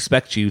cannot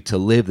expect you to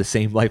live the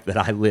same life that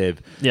I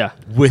live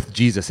with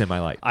Jesus in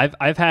my life.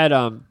 I've had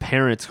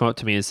parents come up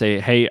to me and say,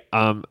 hey,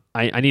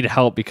 I need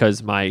help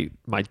because my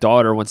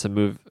daughter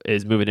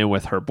is moving in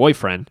with her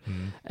boyfriend,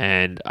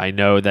 and I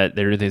know that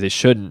they're doing things they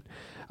shouldn't.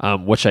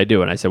 What should I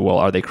do? And I said, well,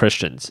 are they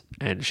Christians?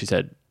 And she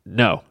said,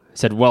 no. I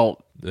said,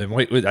 well, then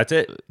wait, that's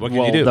it. What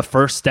can you do? The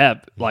first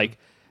step,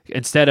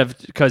 instead of,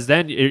 because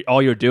then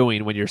all you're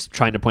doing when you're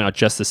trying to point out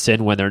just the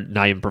sin when they're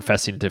not even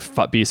professing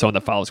to be someone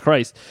that follows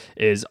Christ,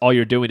 is all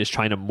you're doing is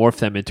trying to morph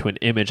them into an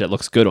image that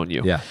looks good on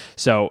you. Yeah.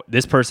 So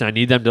this person, I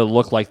need them to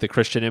look like the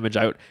Christian image.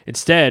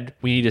 Instead,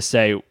 we need to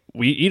say,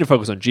 we need to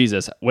focus on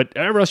Jesus.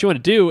 Whatever else you want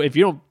to do, if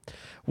you don't,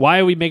 why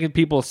are we making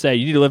people say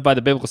you need to live by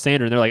the biblical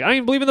standard? And they're like, I don't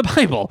even believe in the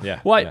Bible.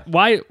 Yeah.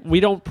 Why we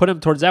don't put them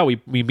towards that? We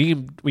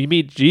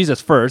meet Jesus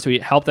first. We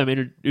help them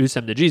introduce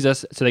them to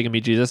Jesus so they can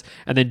meet Jesus,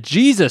 and then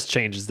Jesus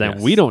changes them.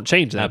 Yes. We don't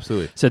change them.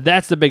 Absolutely. So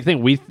that's the big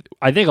thing.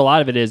 I think a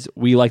lot of it is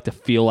we like to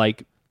feel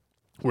like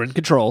we're in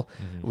control.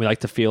 We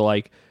like to feel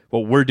like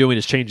what we're doing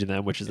is changing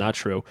them, which is not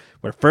true.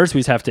 Where first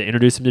we just have to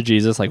introduce them to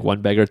Jesus, like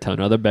one beggar to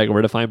another beggar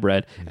where to find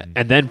bread,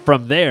 and then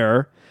from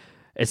there.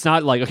 It's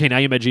not like, okay, now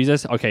you met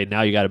Jesus. Okay,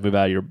 now you got to move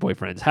out of your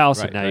boyfriend's house,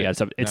 and now you got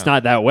to. It's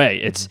not that way.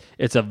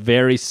 It's a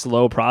very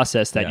slow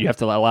process that you have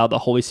to allow the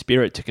Holy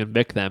Spirit to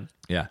convict them.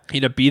 Yeah,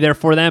 be there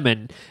for them,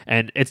 and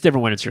it's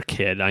different when it's your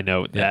kid. I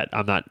know that.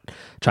 I'm not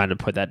trying to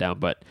put that down,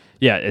 but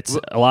yeah, it's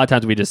a lot of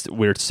times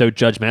we're so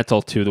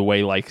judgmental to the way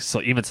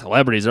even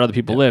celebrities or other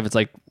people live. It's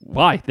like,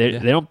 why they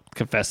don't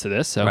confess to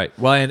this? So right.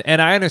 Well,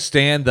 and I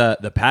understand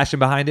the passion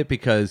behind it,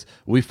 because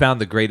we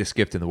found the greatest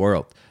gift in the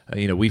world.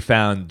 We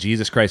found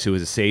Jesus Christ, who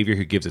is a Savior,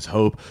 who gives us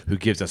hope, who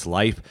gives us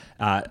life,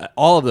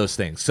 all of those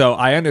things. So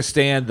I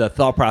understand the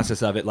thought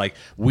process of it. Like,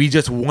 we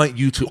just want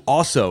you to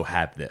also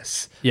have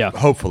this. Yeah.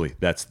 Hopefully,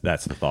 that's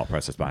the thought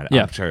process behind it.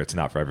 Yeah. I'm sure it's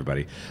not for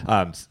everybody.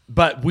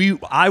 But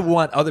I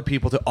want other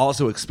people to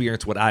also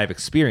experience what I've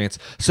experienced.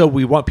 So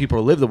we want people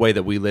to live the way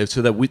that we live,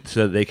 so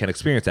they can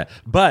experience that.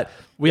 But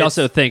we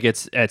also think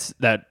it's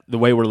that the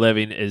way we're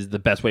living is the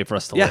best way for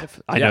us to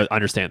live. I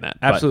understand that.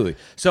 Absolutely.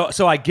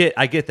 So I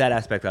get that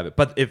aspect of it.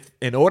 But if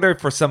in order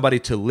for somebody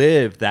to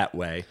live that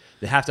way,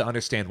 they have to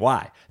understand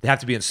why. They have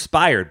to be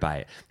inspired by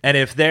it. And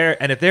if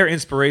their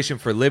inspiration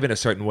for living a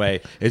certain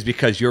way is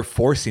because you're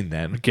forcing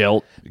them,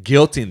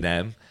 guilting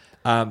them,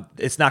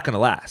 it's not going to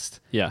last.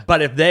 Yeah.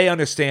 But if they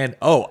understand,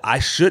 I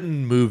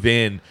shouldn't move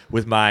in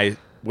with my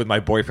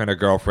boyfriend or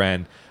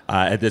girlfriend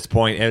at this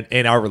point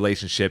in our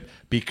relationship,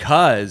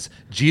 because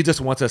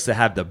Jesus wants us to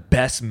have the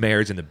best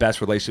marriage and the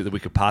best relationship that we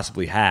could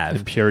possibly have.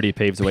 And purity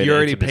paves the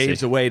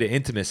way to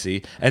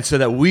intimacy. And so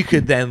that we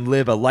could then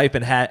live a life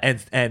and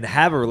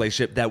have a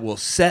relationship that will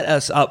set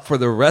us up for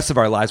the rest of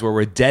our lives, where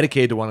we're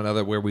dedicated to one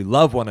another, where we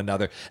love one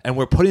another, and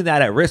we're putting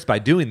that at risk by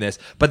doing this.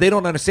 But they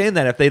don't understand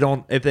that if they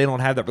don't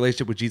have that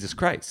relationship with Jesus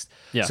Christ.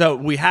 Yeah. So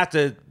we have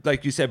to,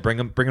 like you said, bring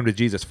them to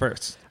Jesus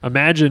first.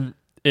 Imagine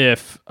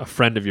if a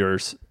friend of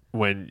yours,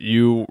 when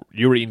you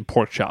were eating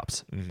pork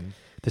chops,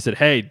 they said,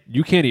 "Hey,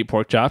 you can't eat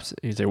pork chops."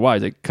 And you say, "Why?"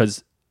 He's like,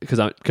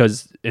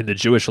 "Because in the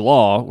Jewish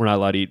law, we're not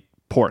allowed to eat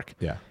pork."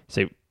 Yeah. You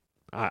say,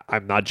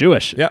 I'm not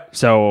Jewish,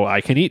 so I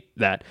can eat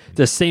that.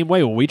 The same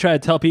way when we try to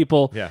tell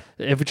people,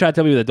 if we try to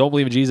tell people that don't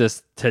believe in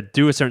Jesus to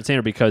do a certain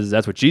standard because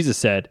that's what Jesus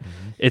said,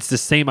 it's the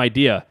same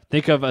idea.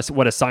 Think of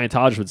what a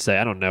Scientologist would say.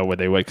 I don't know what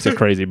they would, because they're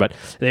crazy, but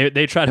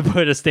they try to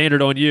put a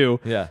standard on you.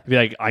 Yeah. Be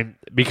like,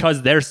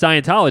 because they're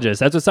Scientologists.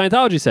 That's what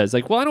Scientology says.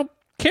 Like, well, I don't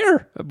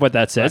care what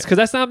that says because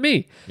that's not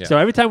me. Yeah. So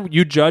every time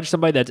you judge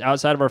somebody that's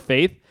outside of our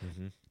faith,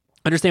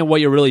 understand what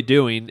you're really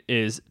doing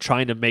is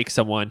trying to make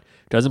someone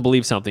who doesn't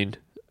believe something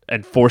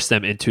and force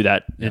them into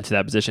that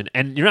position.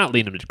 And you're not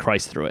leading them to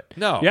Christ through it.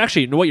 No. You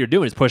actually, what you're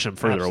doing is pushing them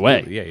further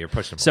away. Yeah, you're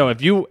pushing them So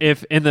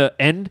if in the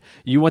end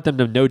you want them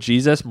to know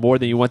Jesus more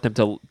than you want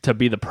them to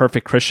be the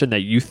perfect Christian that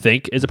you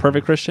think is a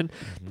perfect Christian,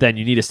 then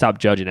you need to stop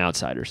judging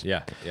outsiders.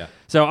 Yeah.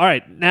 So all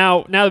right,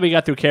 now that we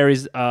got through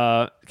Carrie's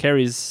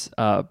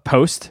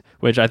post,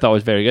 which I thought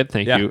was very good.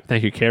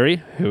 Thank you,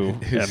 Carrie, who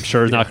I'm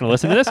sure is not going to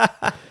listen to this.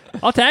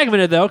 I'll tag him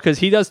in it though because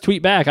he does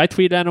tweet back. I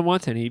tweeted at him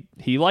once and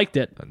he liked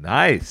it.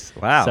 Nice.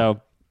 Wow.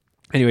 So,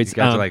 anyways, you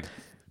guys are like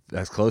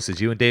as close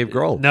as you and Dave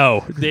Grohl.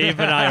 No,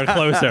 Dave and I are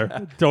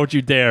closer. Don't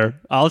you dare!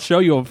 I'll show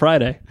you on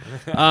Friday.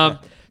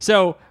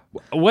 So,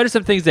 what are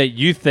some things that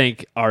you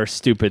think are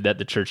stupid that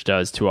the church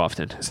does too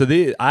often? So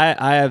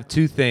I have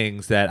two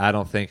things that I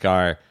don't think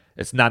are.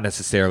 It's not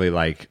necessarily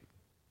like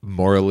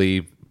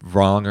morally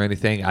wrong or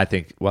anything. I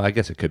think. Well, I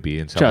guess it could be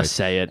in some ways. Just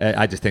say it.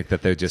 I just think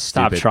that they're just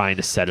Stop stupid. trying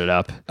to set it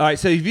up. All right.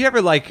 So have you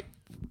ever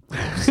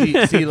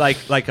see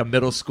like a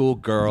middle school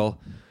girl?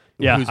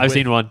 Yeah, I've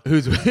seen one.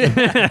 Who's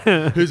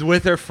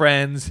with her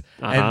friends,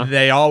 and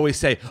they always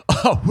say,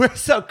 "Oh, we're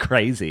so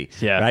crazy."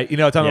 Yeah. Right. You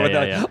know what I'm talking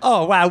about? Yeah.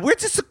 Oh, wow, we're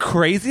just the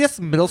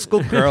craziest middle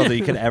school girl that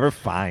you could ever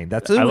find.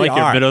 That's who I we like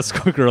your are. middle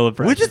school girl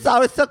impression. We're just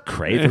always so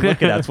crazy.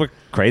 Look at us. We're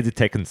crazy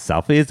taking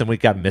selfies, and we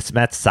got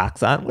mismatched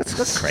socks on. We're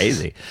so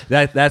crazy.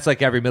 That's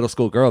like every middle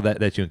school girl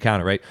that you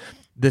encounter, right?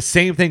 The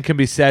same thing can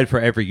be said for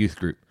every youth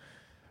group,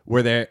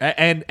 where they're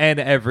and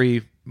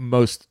every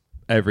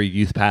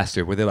youth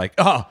pastor, where they're like,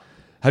 "Oh,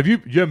 have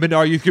you ever been to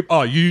our youth group?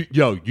 Oh, you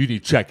need to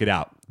check it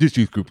out. This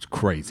youth group's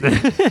crazy.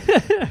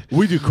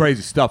 We do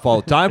crazy stuff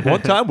all the time.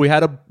 One time we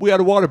had a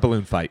water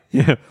balloon fight.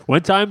 Yeah.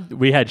 One time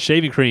we had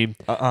shaving cream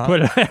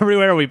put it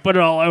everywhere. We put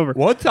it all over.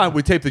 One time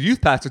we taped the youth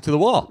pastor to the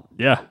wall.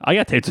 Yeah, I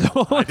got taped to the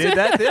wall. I did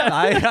that. Yeah,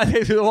 I got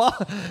taped to the wall.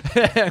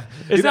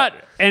 It's not,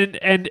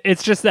 and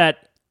it's just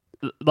that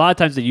a lot of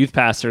times the youth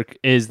pastor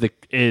is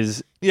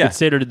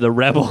considered the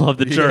rebel of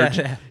the church.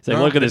 Yeah. It's like,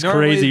 look at this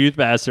crazy youth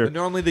pastor.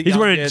 Normally he's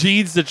wearing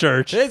jeans to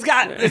church. Is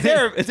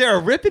there a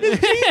rip in his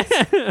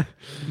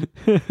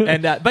jeans?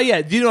 And but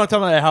yeah, do you know what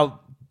I'm talking about? How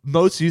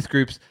most youth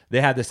groups,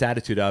 they have this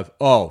attitude of,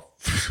 oh,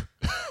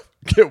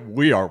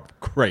 we are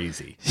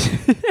crazy.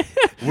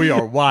 We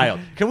are wild.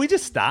 Can we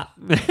just stop?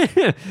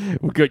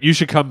 You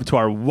should come to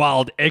our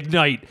Wild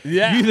Ignite.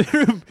 Yeah.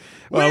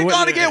 We're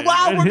gonna get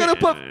wild. We're gonna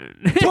put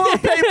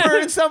toilet paper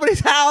in somebody's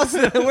house.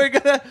 We're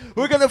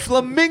gonna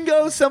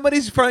flamingo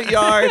somebody's front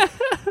yard.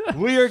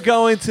 We are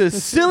going to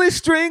silly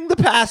string the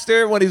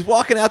pastor when he's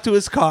walking out to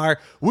his car.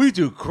 We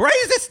do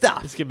crazy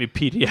stuff. It's giving me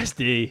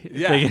PTSD.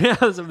 Yeah. Thinking out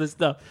some of this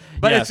stuff.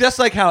 But it's just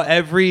like how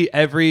every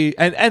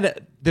and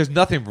there's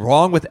nothing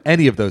wrong with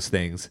any of those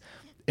things.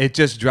 It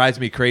just drives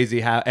me crazy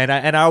how and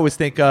I always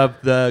think of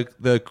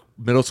the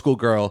middle school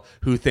girl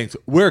who thinks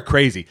we're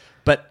crazy,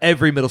 but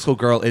every middle school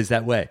girl is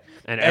that way.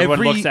 And everyone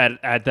looks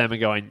at them and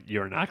going,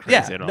 "You're not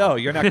crazy at all." No,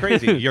 you're not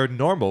crazy. You're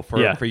normal for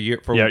you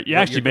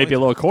actually may be a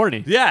little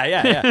corny.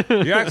 Yeah.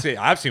 You're actually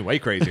I've seen way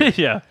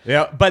crazier.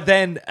 Yeah. But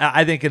then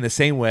I think in the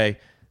same way,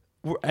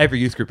 every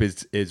youth group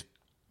is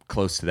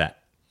close to that.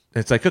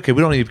 It's like, okay,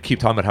 we don't need to keep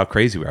talking about how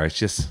crazy we are. It's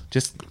just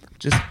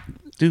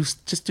do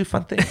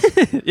fun things.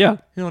 Yeah.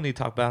 You don't need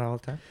to talk about it all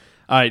the time.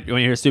 All right, you want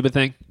to hear a stupid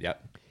thing?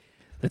 Yep.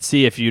 Let's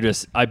see if you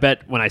just. I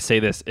bet when I say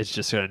this, it's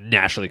just going to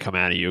naturally come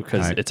out of you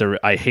because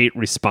I hate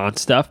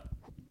response stuff.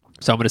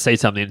 So I'm going to say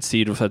something and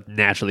see if it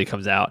naturally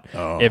comes out.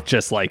 Oh. If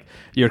just like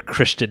your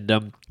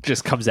Christendom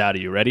just comes out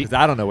of you. Ready? Because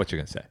I don't know what you're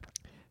going to say.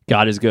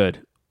 God is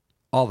good.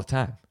 All the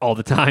time. All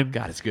the time.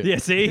 God is good. Yeah,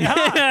 see?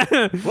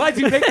 Why'd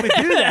you make me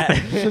do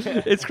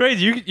that? It's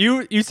crazy.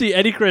 You see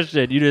any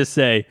Christian, you just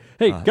say,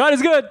 "Hey, God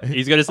is good."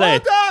 He's going to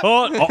say,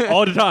 all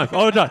the time.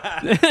 All the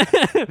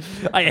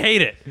time. I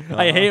hate it.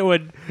 I hate it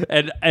when,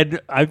 and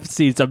I've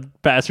seen some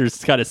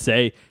pastors kind of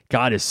say,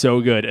 "God is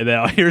so good." And then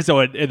I'll hear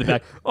someone in the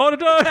back, "All the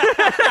time."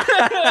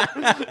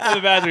 And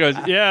the pastor goes,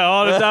 "Yeah,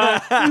 all the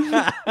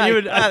time."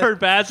 Even I've heard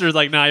pastors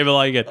like not even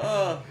like it.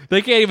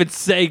 They can't even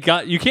say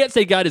God. You can't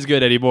say God is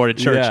good anymore in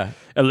church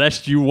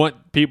unless you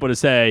want people to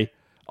say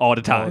all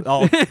the time.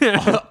 All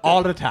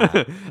the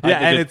time. Yeah,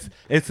 and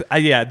it's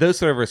those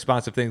sort of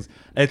responsive things.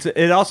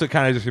 It also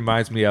kind of just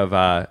reminds me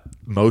of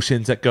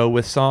motions that go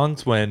with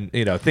songs when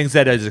things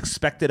that is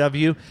expected of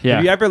you. Yeah.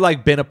 Have you ever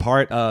been a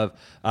part of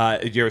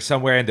you're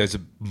somewhere and there's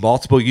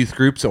multiple youth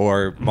groups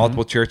or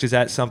multiple churches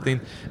at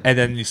something, and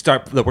then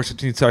the worship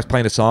team starts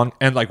playing a song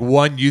and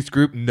one youth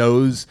group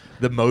knows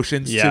the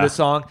motions to the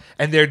song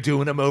and they're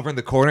doing them over in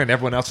the corner and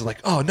everyone else is like,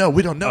 "Oh no,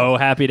 we don't know." Oh,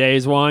 Happy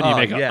Days one. You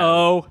make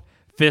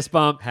fist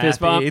bump, fist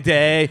bump, happy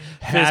day,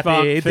 fist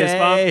bump, happy fist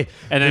day, bump,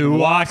 and then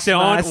wax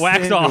off.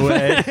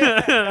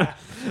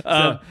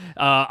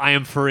 I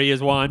Am Free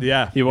is one.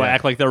 Yeah, people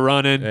act like they're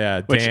running.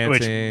 Yeah, which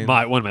dancing.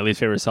 one of my least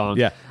favorite songs.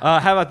 Yeah.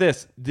 How about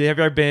this? Have you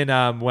ever been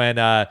when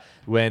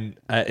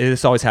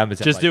this always happens?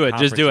 Just at, do it.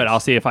 Just do it. conferences. I'll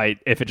see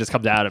if it just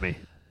comes out of me.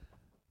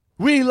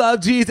 We love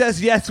Jesus.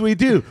 Yes, we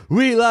do.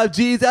 We love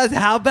Jesus.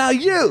 How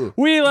about you?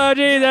 We love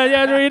Jesus.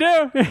 Yes, we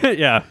do.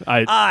 Yeah.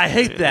 I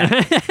hate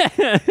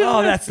that.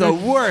 Oh, that's the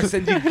worst.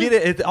 And you get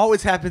it. It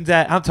always happens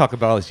I'm talking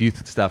about all this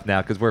youth stuff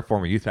now because we're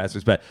former youth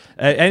pastors. But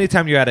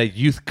anytime you're at a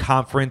youth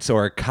conference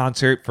or a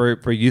concert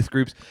for youth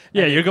groups.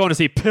 Yeah, you're going to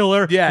see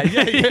Pillar. Yeah.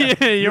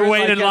 You're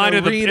waiting in line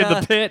in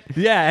the pit.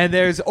 Yeah, and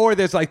there's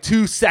like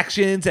 2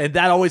 sections, and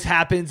that always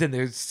happens. And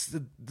there's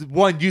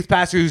one youth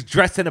pastor who's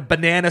dressed in a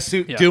banana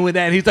suit doing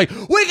that, and he's like,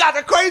 "We got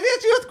the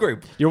craziest youth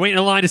group." You're waiting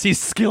in line to see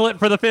Skillet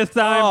for the 5th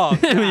time. Oh,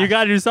 you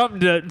got to do something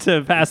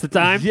to pass the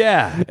time.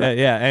 Yeah.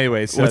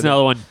 Anyways, what's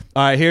another one?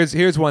 All right,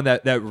 here's one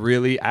that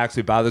really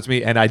actually bothers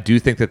me, and I do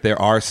think that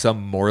there are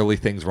some morally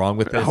things wrong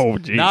with this. Oh,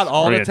 geez. Not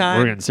all the time.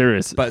 We're getting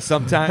serious, but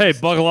sometimes. Hey,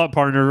 buckle up,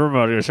 partner. We're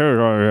about to get serious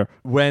over here.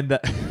 When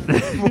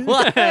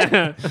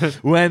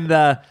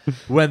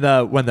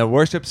the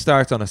worship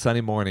starts on a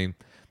Sunday morning,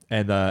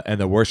 and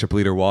the worship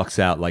leader walks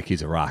out like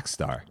he's a rock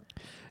star.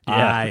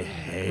 Yeah. I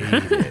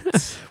hate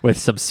it. With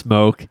some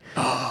smoke,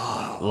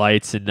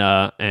 lights, and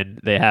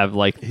they have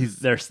like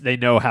they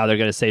know how they're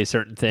going to say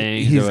certain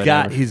things.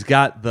 He's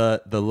got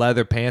the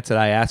leather pants that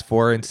I asked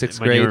for in 6th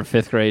grade. When you were in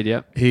 5th grade,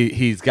 yep.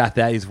 He's got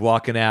that. He's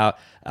walking out.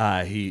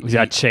 He's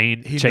got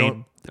chain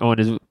on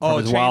his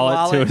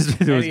wallet to his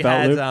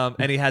belt loop.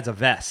 And he has a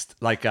vest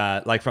like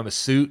from a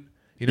suit.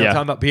 You know what I'm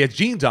talking about? He has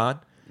jeans on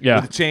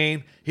with a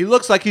chain. He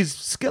looks like he's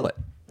Skillet.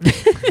 He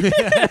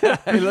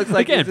looks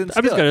like he's in Skillet.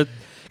 I'm just gonna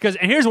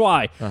and here's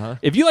why.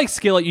 If you like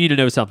Skillet, you need to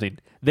know something.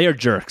 They are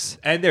jerks,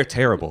 and they're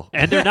terrible,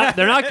 and they're not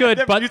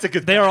good. But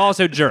they are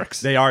also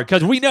jerks. They are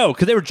because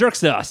they were jerks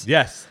to us.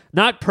 Yes.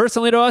 Not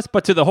personally to us,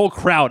 but to the whole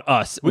crowd.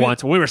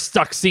 Once when we were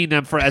stuck seeing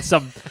them at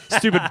some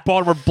stupid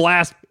Baltimore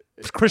Blast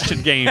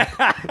Christian game.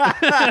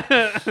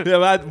 I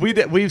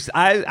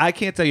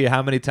can't tell you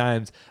how many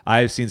times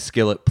I've seen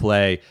Skillet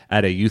play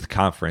at a youth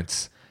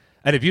conference.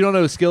 And if you don't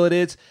know who Skillet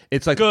is,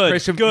 it's like the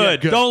Christian. Good.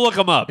 Don't look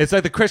them up. It's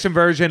like the Christian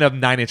version of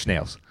 9 Inch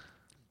Nails.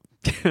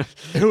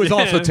 Who is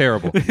also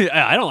terrible.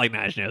 I don't like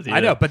Nine Inch Nails either. I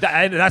know, but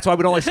that's why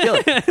we don't like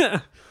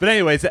Skillet. But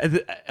anyways,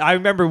 I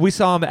remember we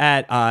saw him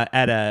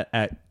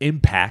at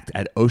Impact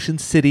at Ocean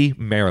City,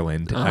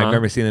 Maryland. I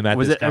remember seeing them at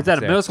was that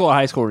a middle school or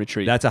high school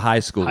retreat? That's a high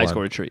school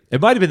retreat. It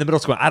might have been the middle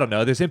school. I don't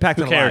know. There's Impact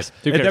Who and cares?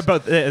 Who cares? They're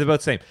both the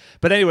same.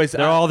 But anyways,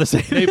 they're all the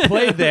same. They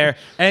played there,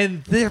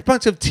 and they're a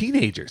bunch of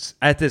teenagers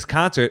at this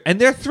concert,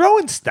 and they're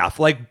throwing stuff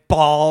like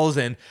balls,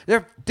 and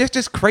they're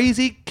just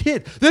crazy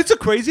kids. That's the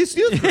craziest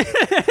youth group.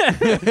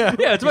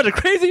 Yeah, it's a bunch of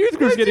crazy youth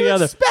groups getting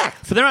together.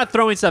 So they're not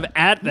throwing stuff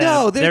at them.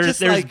 No,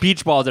 there's like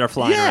beach balls that are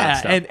flying around.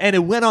 Stuff. and it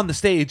went on the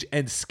stage,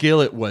 and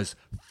Skillet was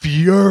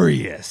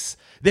furious.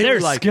 They're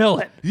like,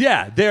 Skillet.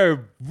 Yeah,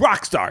 they're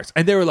rock stars.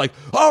 And they were like,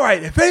 all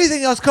right, if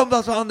anything else comes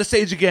up on the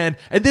stage again,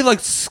 and they like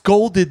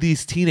scolded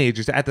these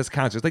teenagers at this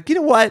concert. Like, you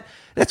know what?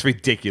 That's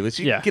ridiculous.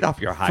 You get off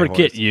your high horse.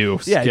 Forget you,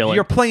 Skillet. Yeah,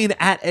 you're playing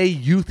at a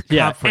youth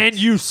conference. And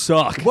you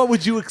suck. What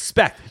would you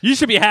expect? You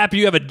should be happy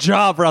you have a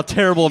job for how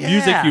terrible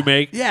music you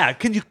make. Yeah,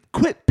 can you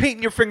quit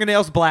painting your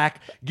fingernails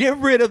black? Get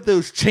rid of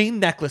those chain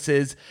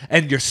necklaces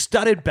and your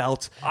studded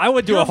belts. I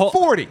would do You're a whole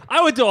 40.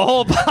 I would do a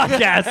whole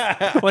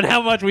podcast on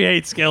how much we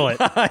hate Skillet.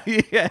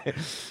 Yeah.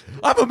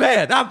 I'm a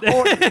man. I'm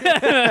 40.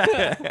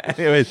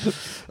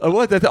 Anyways, I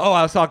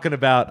was talking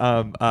about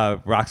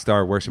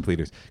Rockstar worship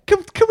leaders.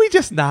 Can we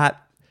just not?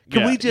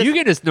 Can we just? You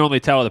can just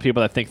normally tell the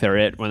people that think they're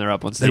it when they're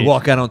up on stage. They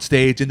walk out on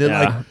stage and they're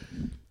like,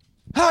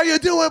 "How you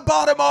doing,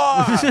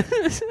 Baltimore?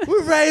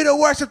 We're ready to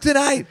worship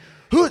tonight.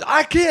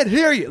 I can't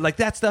hear you." Like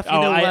that stuff. You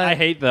know what? I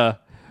hate the.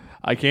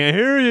 I can't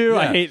hear you. Yeah.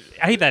 I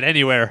hate that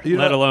anywhere,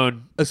 let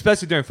alone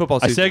especially during football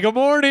season. I say good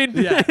morning.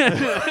 Yeah.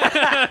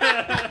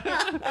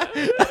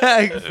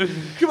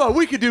 Come on,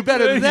 we can do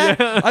better than that.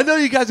 Yeah. I know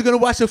you guys are going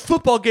to watch a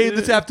football game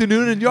this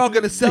afternoon, and you're all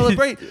going to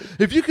celebrate.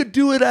 If you could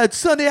do it at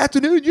Sunday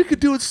afternoon, you could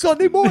do it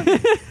Sunday morning.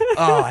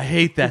 Oh, I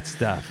hate that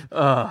stuff.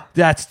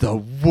 That's the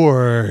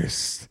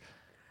worst.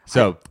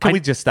 So can we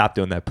just stop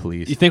doing that,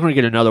 please? You think we're going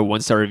to get another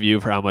 1-star review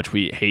for how much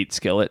we hate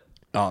Skillet?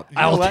 I'll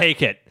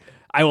take it.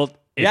 I will.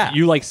 If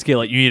you like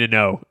Skillet, you need to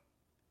know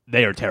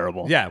they are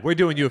terrible. Yeah, we're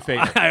doing you a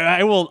favor.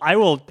 I will.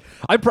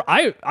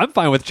 I'm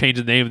fine with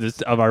changing the name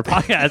of our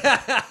podcast.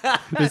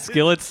 The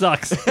Skillet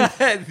sucks.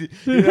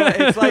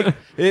 It's like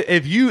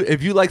if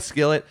you like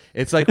Skillet,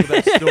 it's like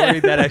that story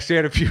that I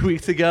shared a few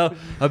weeks ago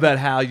about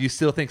how you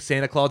still think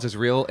Santa Claus is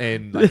real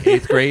in like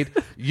 8th grade.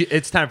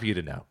 It's time for you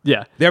to know.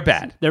 Yeah, they're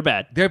bad. They're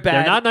bad. They're bad.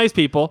 They're not nice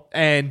people,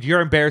 and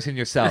you're embarrassing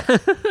yourself.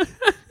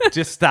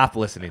 Just stop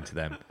listening to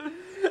them.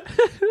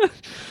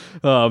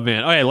 Oh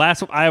man! Okay,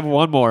 I have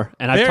one more,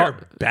 and they're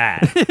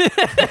bad.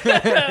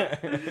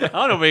 I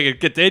don't know if we can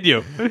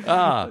continue.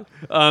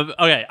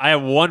 Okay, I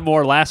have one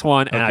more, last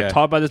one, and I've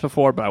talked about this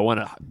before, but I want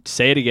to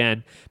say it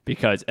again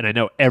because, and I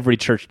know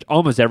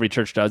almost every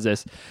church does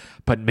this,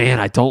 but man,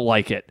 I don't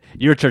like it.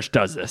 Your church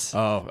does this.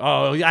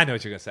 Oh, yeah, I know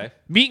what you're gonna say.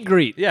 Meet and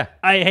greet. Yeah,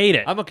 I hate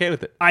it. I'm okay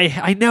with it.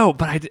 I know,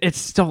 but I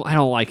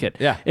don't like it.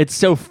 Yeah, it's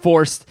so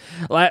forced.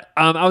 I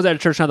was at a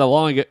church not that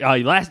long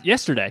ago,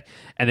 yesterday,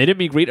 and they did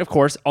meet and greet. Of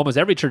course, almost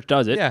every church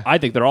does it. Yeah. I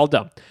think they're all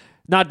dumb.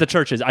 not the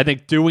churches. I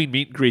think doing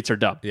meet and greets are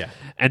dumb. Yeah.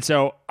 And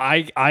so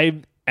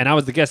I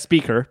was the guest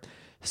speaker,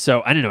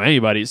 so I didn't know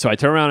anybody. So I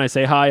turn around and I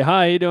say, hi,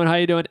 how you doing?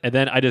 And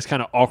then I just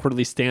kind of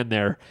awkwardly stand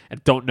there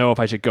and don't know if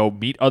I should go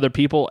meet other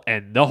people.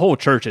 And the whole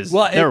church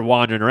they're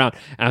wandering around.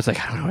 And I was like,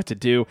 I don't know what to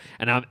do.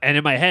 And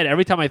in my head,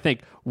 every time I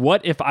think,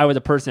 what if I was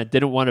a person that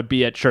didn't want to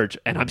be at church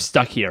and I'm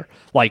stuck here?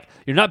 Like,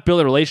 you're not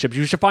building relationships.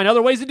 You should find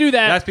other ways to do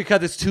that. That's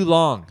because it's too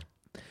long.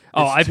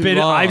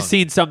 I've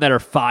seen some that are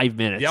 5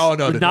 minutes. Yeah,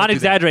 no, not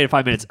exaggerated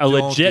 5 minutes. A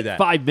legit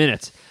 5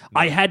 minutes. No.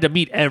 I had to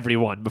meet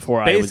everyone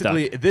before I was done.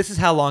 Basically, this is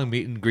how long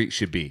meet and greet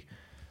should be.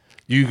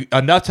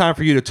 Enough time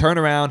for you to turn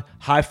around,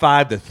 high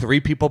five the 3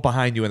 people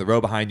behind you in the row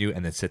behind you,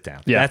 and then sit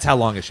down. Yeah. That's how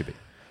long it should be.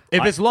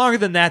 If it's longer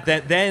than that,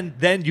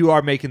 then you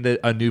are making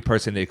a new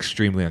person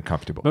extremely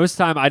uncomfortable. Most of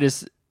the time, I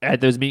just at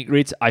those meet and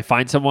greets, I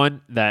find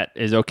someone that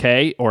is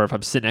okay, or if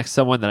I'm sitting next to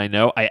someone that I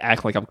know, I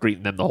act like I'm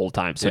greeting them the whole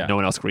time, so no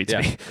one else greets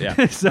me.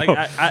 Yeah. So,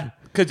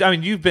 because I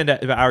mean, you've been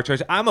to our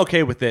church. I'm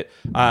okay with it,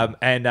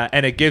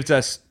 and it gives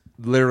us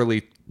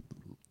literally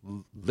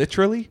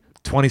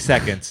 20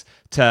 seconds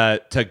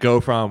to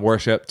go from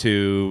worship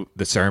to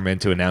the sermon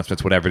to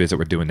announcements, whatever it is that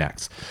we're doing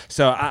next.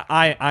 So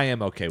I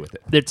am okay with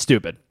it. it's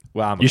stupid.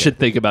 Well, You should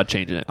think about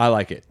changing it. I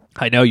like it.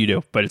 I know you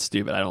do, but it's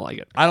stupid. I don't like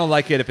it. I don't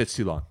like it if it's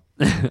too long.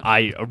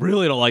 I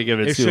really don't like it if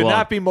it's It too should long.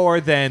 not be more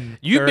than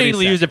You 30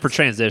 mainly use it for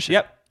seconds. transition.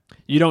 Yep.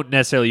 You don't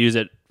necessarily use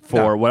it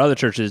for what other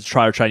churches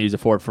try to use it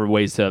for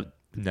ways to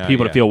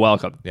people to feel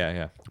welcome.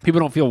 Yeah. People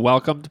don't feel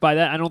welcomed by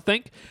that, I don't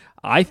think.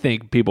 I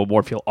think people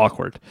more feel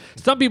awkward.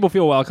 Some people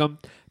feel welcome,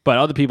 but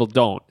other people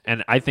don't.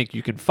 And I think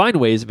you can find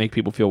ways to make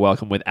people feel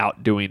welcome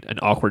without doing an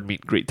awkward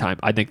meet and greet time.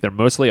 I think they're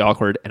mostly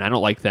awkward, and I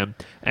don't like them.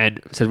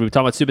 And since we've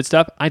talked about stupid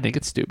stuff, I think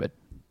it's stupid.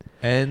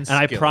 And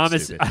I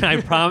promise,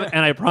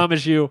 I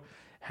promise you,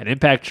 at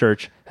Impact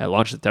Church at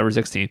launch September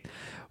 16th,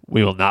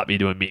 we will not be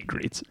doing meet and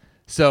greets.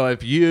 So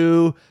if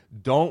you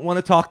don't want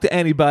to talk to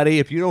anybody,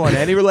 if you don't want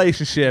any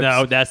relationships,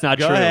 No, that's not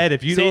go true. ahead.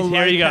 If you don't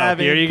here like you go.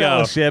 having Here you go.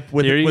 fellowship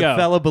with, Here you go.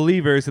 fellow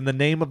believers in the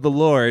name of the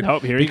Lord,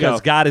 Nope, here you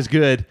because go. God is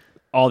good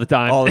All the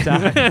time. all the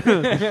time.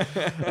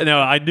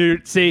 No, I knew.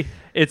 See,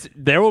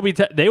 they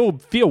will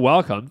feel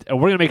welcomed,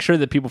 and we're gonna make sure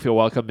that people feel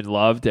welcome and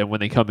loved, and when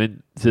they come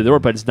in to the door.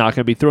 But it's not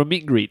gonna be through a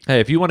meet and greet. Hey,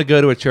 if you want to go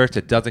to a church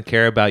that doesn't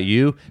care about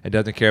you and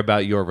doesn't care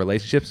about your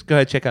relationships, go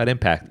ahead and check out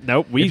Impact.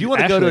 Nope. If you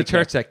want to go to a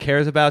church that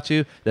cares about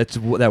you, that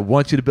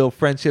wants you to build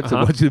friendships, that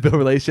wants you to build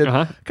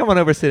relationships, come on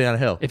over, City on a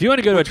Hill. If you want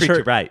to go to a treat you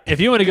church, right. If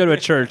you want to go to a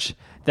church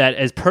that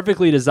has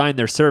perfectly designed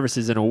their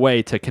services in a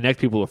way to connect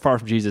people who are far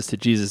from Jesus to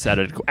Jesus at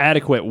an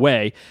adequate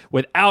way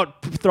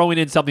without throwing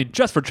in something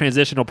just for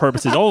transitional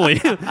purposes only,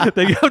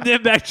 they go to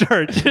Impact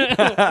Church.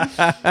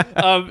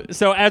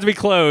 So as we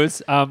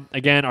close,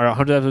 again, our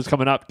 100th episode is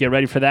coming up. Get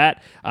ready for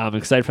that. I'm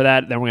excited for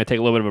that. Then we're going to take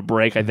a little bit of a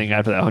break, I think,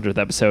 after that 100th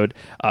episode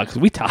because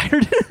we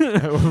tired.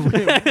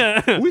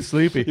 We're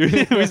sleepy.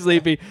 We're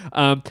sleepy.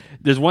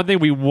 There's one thing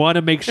we want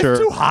to make sure.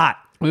 It's too hot.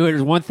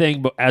 There's one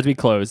thing, but as we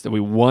close, that we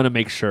want to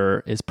make sure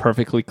is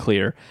perfectly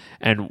clear,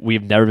 and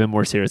we've never been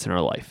more serious in our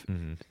life.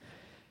 Mm-hmm.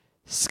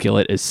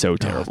 Skillet is so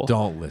terrible.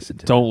 Don't listen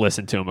to them. Don't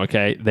listen to them,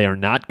 okay? They are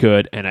not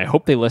good, and I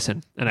hope they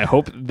listen, and I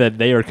hope that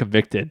they are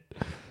convicted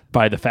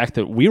by the fact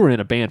that we were in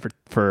a band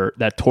for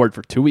that toured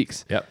for 2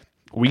 weeks. Yep.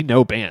 We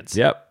know bands.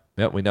 Yep,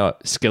 we know it.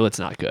 Skillet's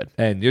not good.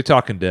 And you're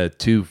talking to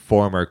 2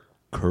 former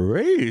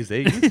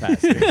crazy youth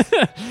pastors.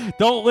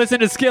 Don't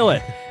listen to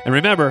Skillet. And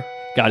remember,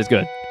 God is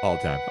good. All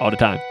the time. All the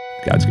time.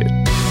 God's good.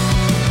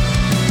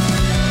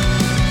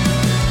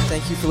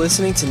 Thank you for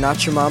listening to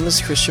Not Your Mama's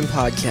Christian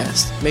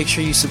Podcast. Make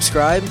sure you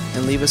subscribe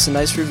and leave us a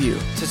nice review.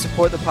 To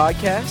support the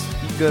podcast,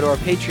 you can go to our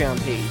Patreon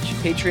page,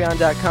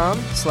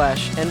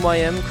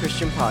 patreon.com/NYM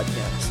Christian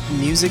Podcast.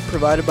 Music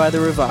provided by The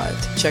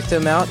Revived. Check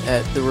them out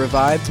at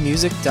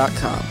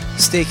therevivedmusic.com.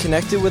 Stay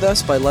connected with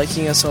us by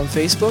liking us on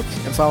Facebook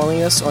and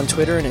following us on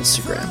Twitter and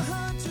Instagram.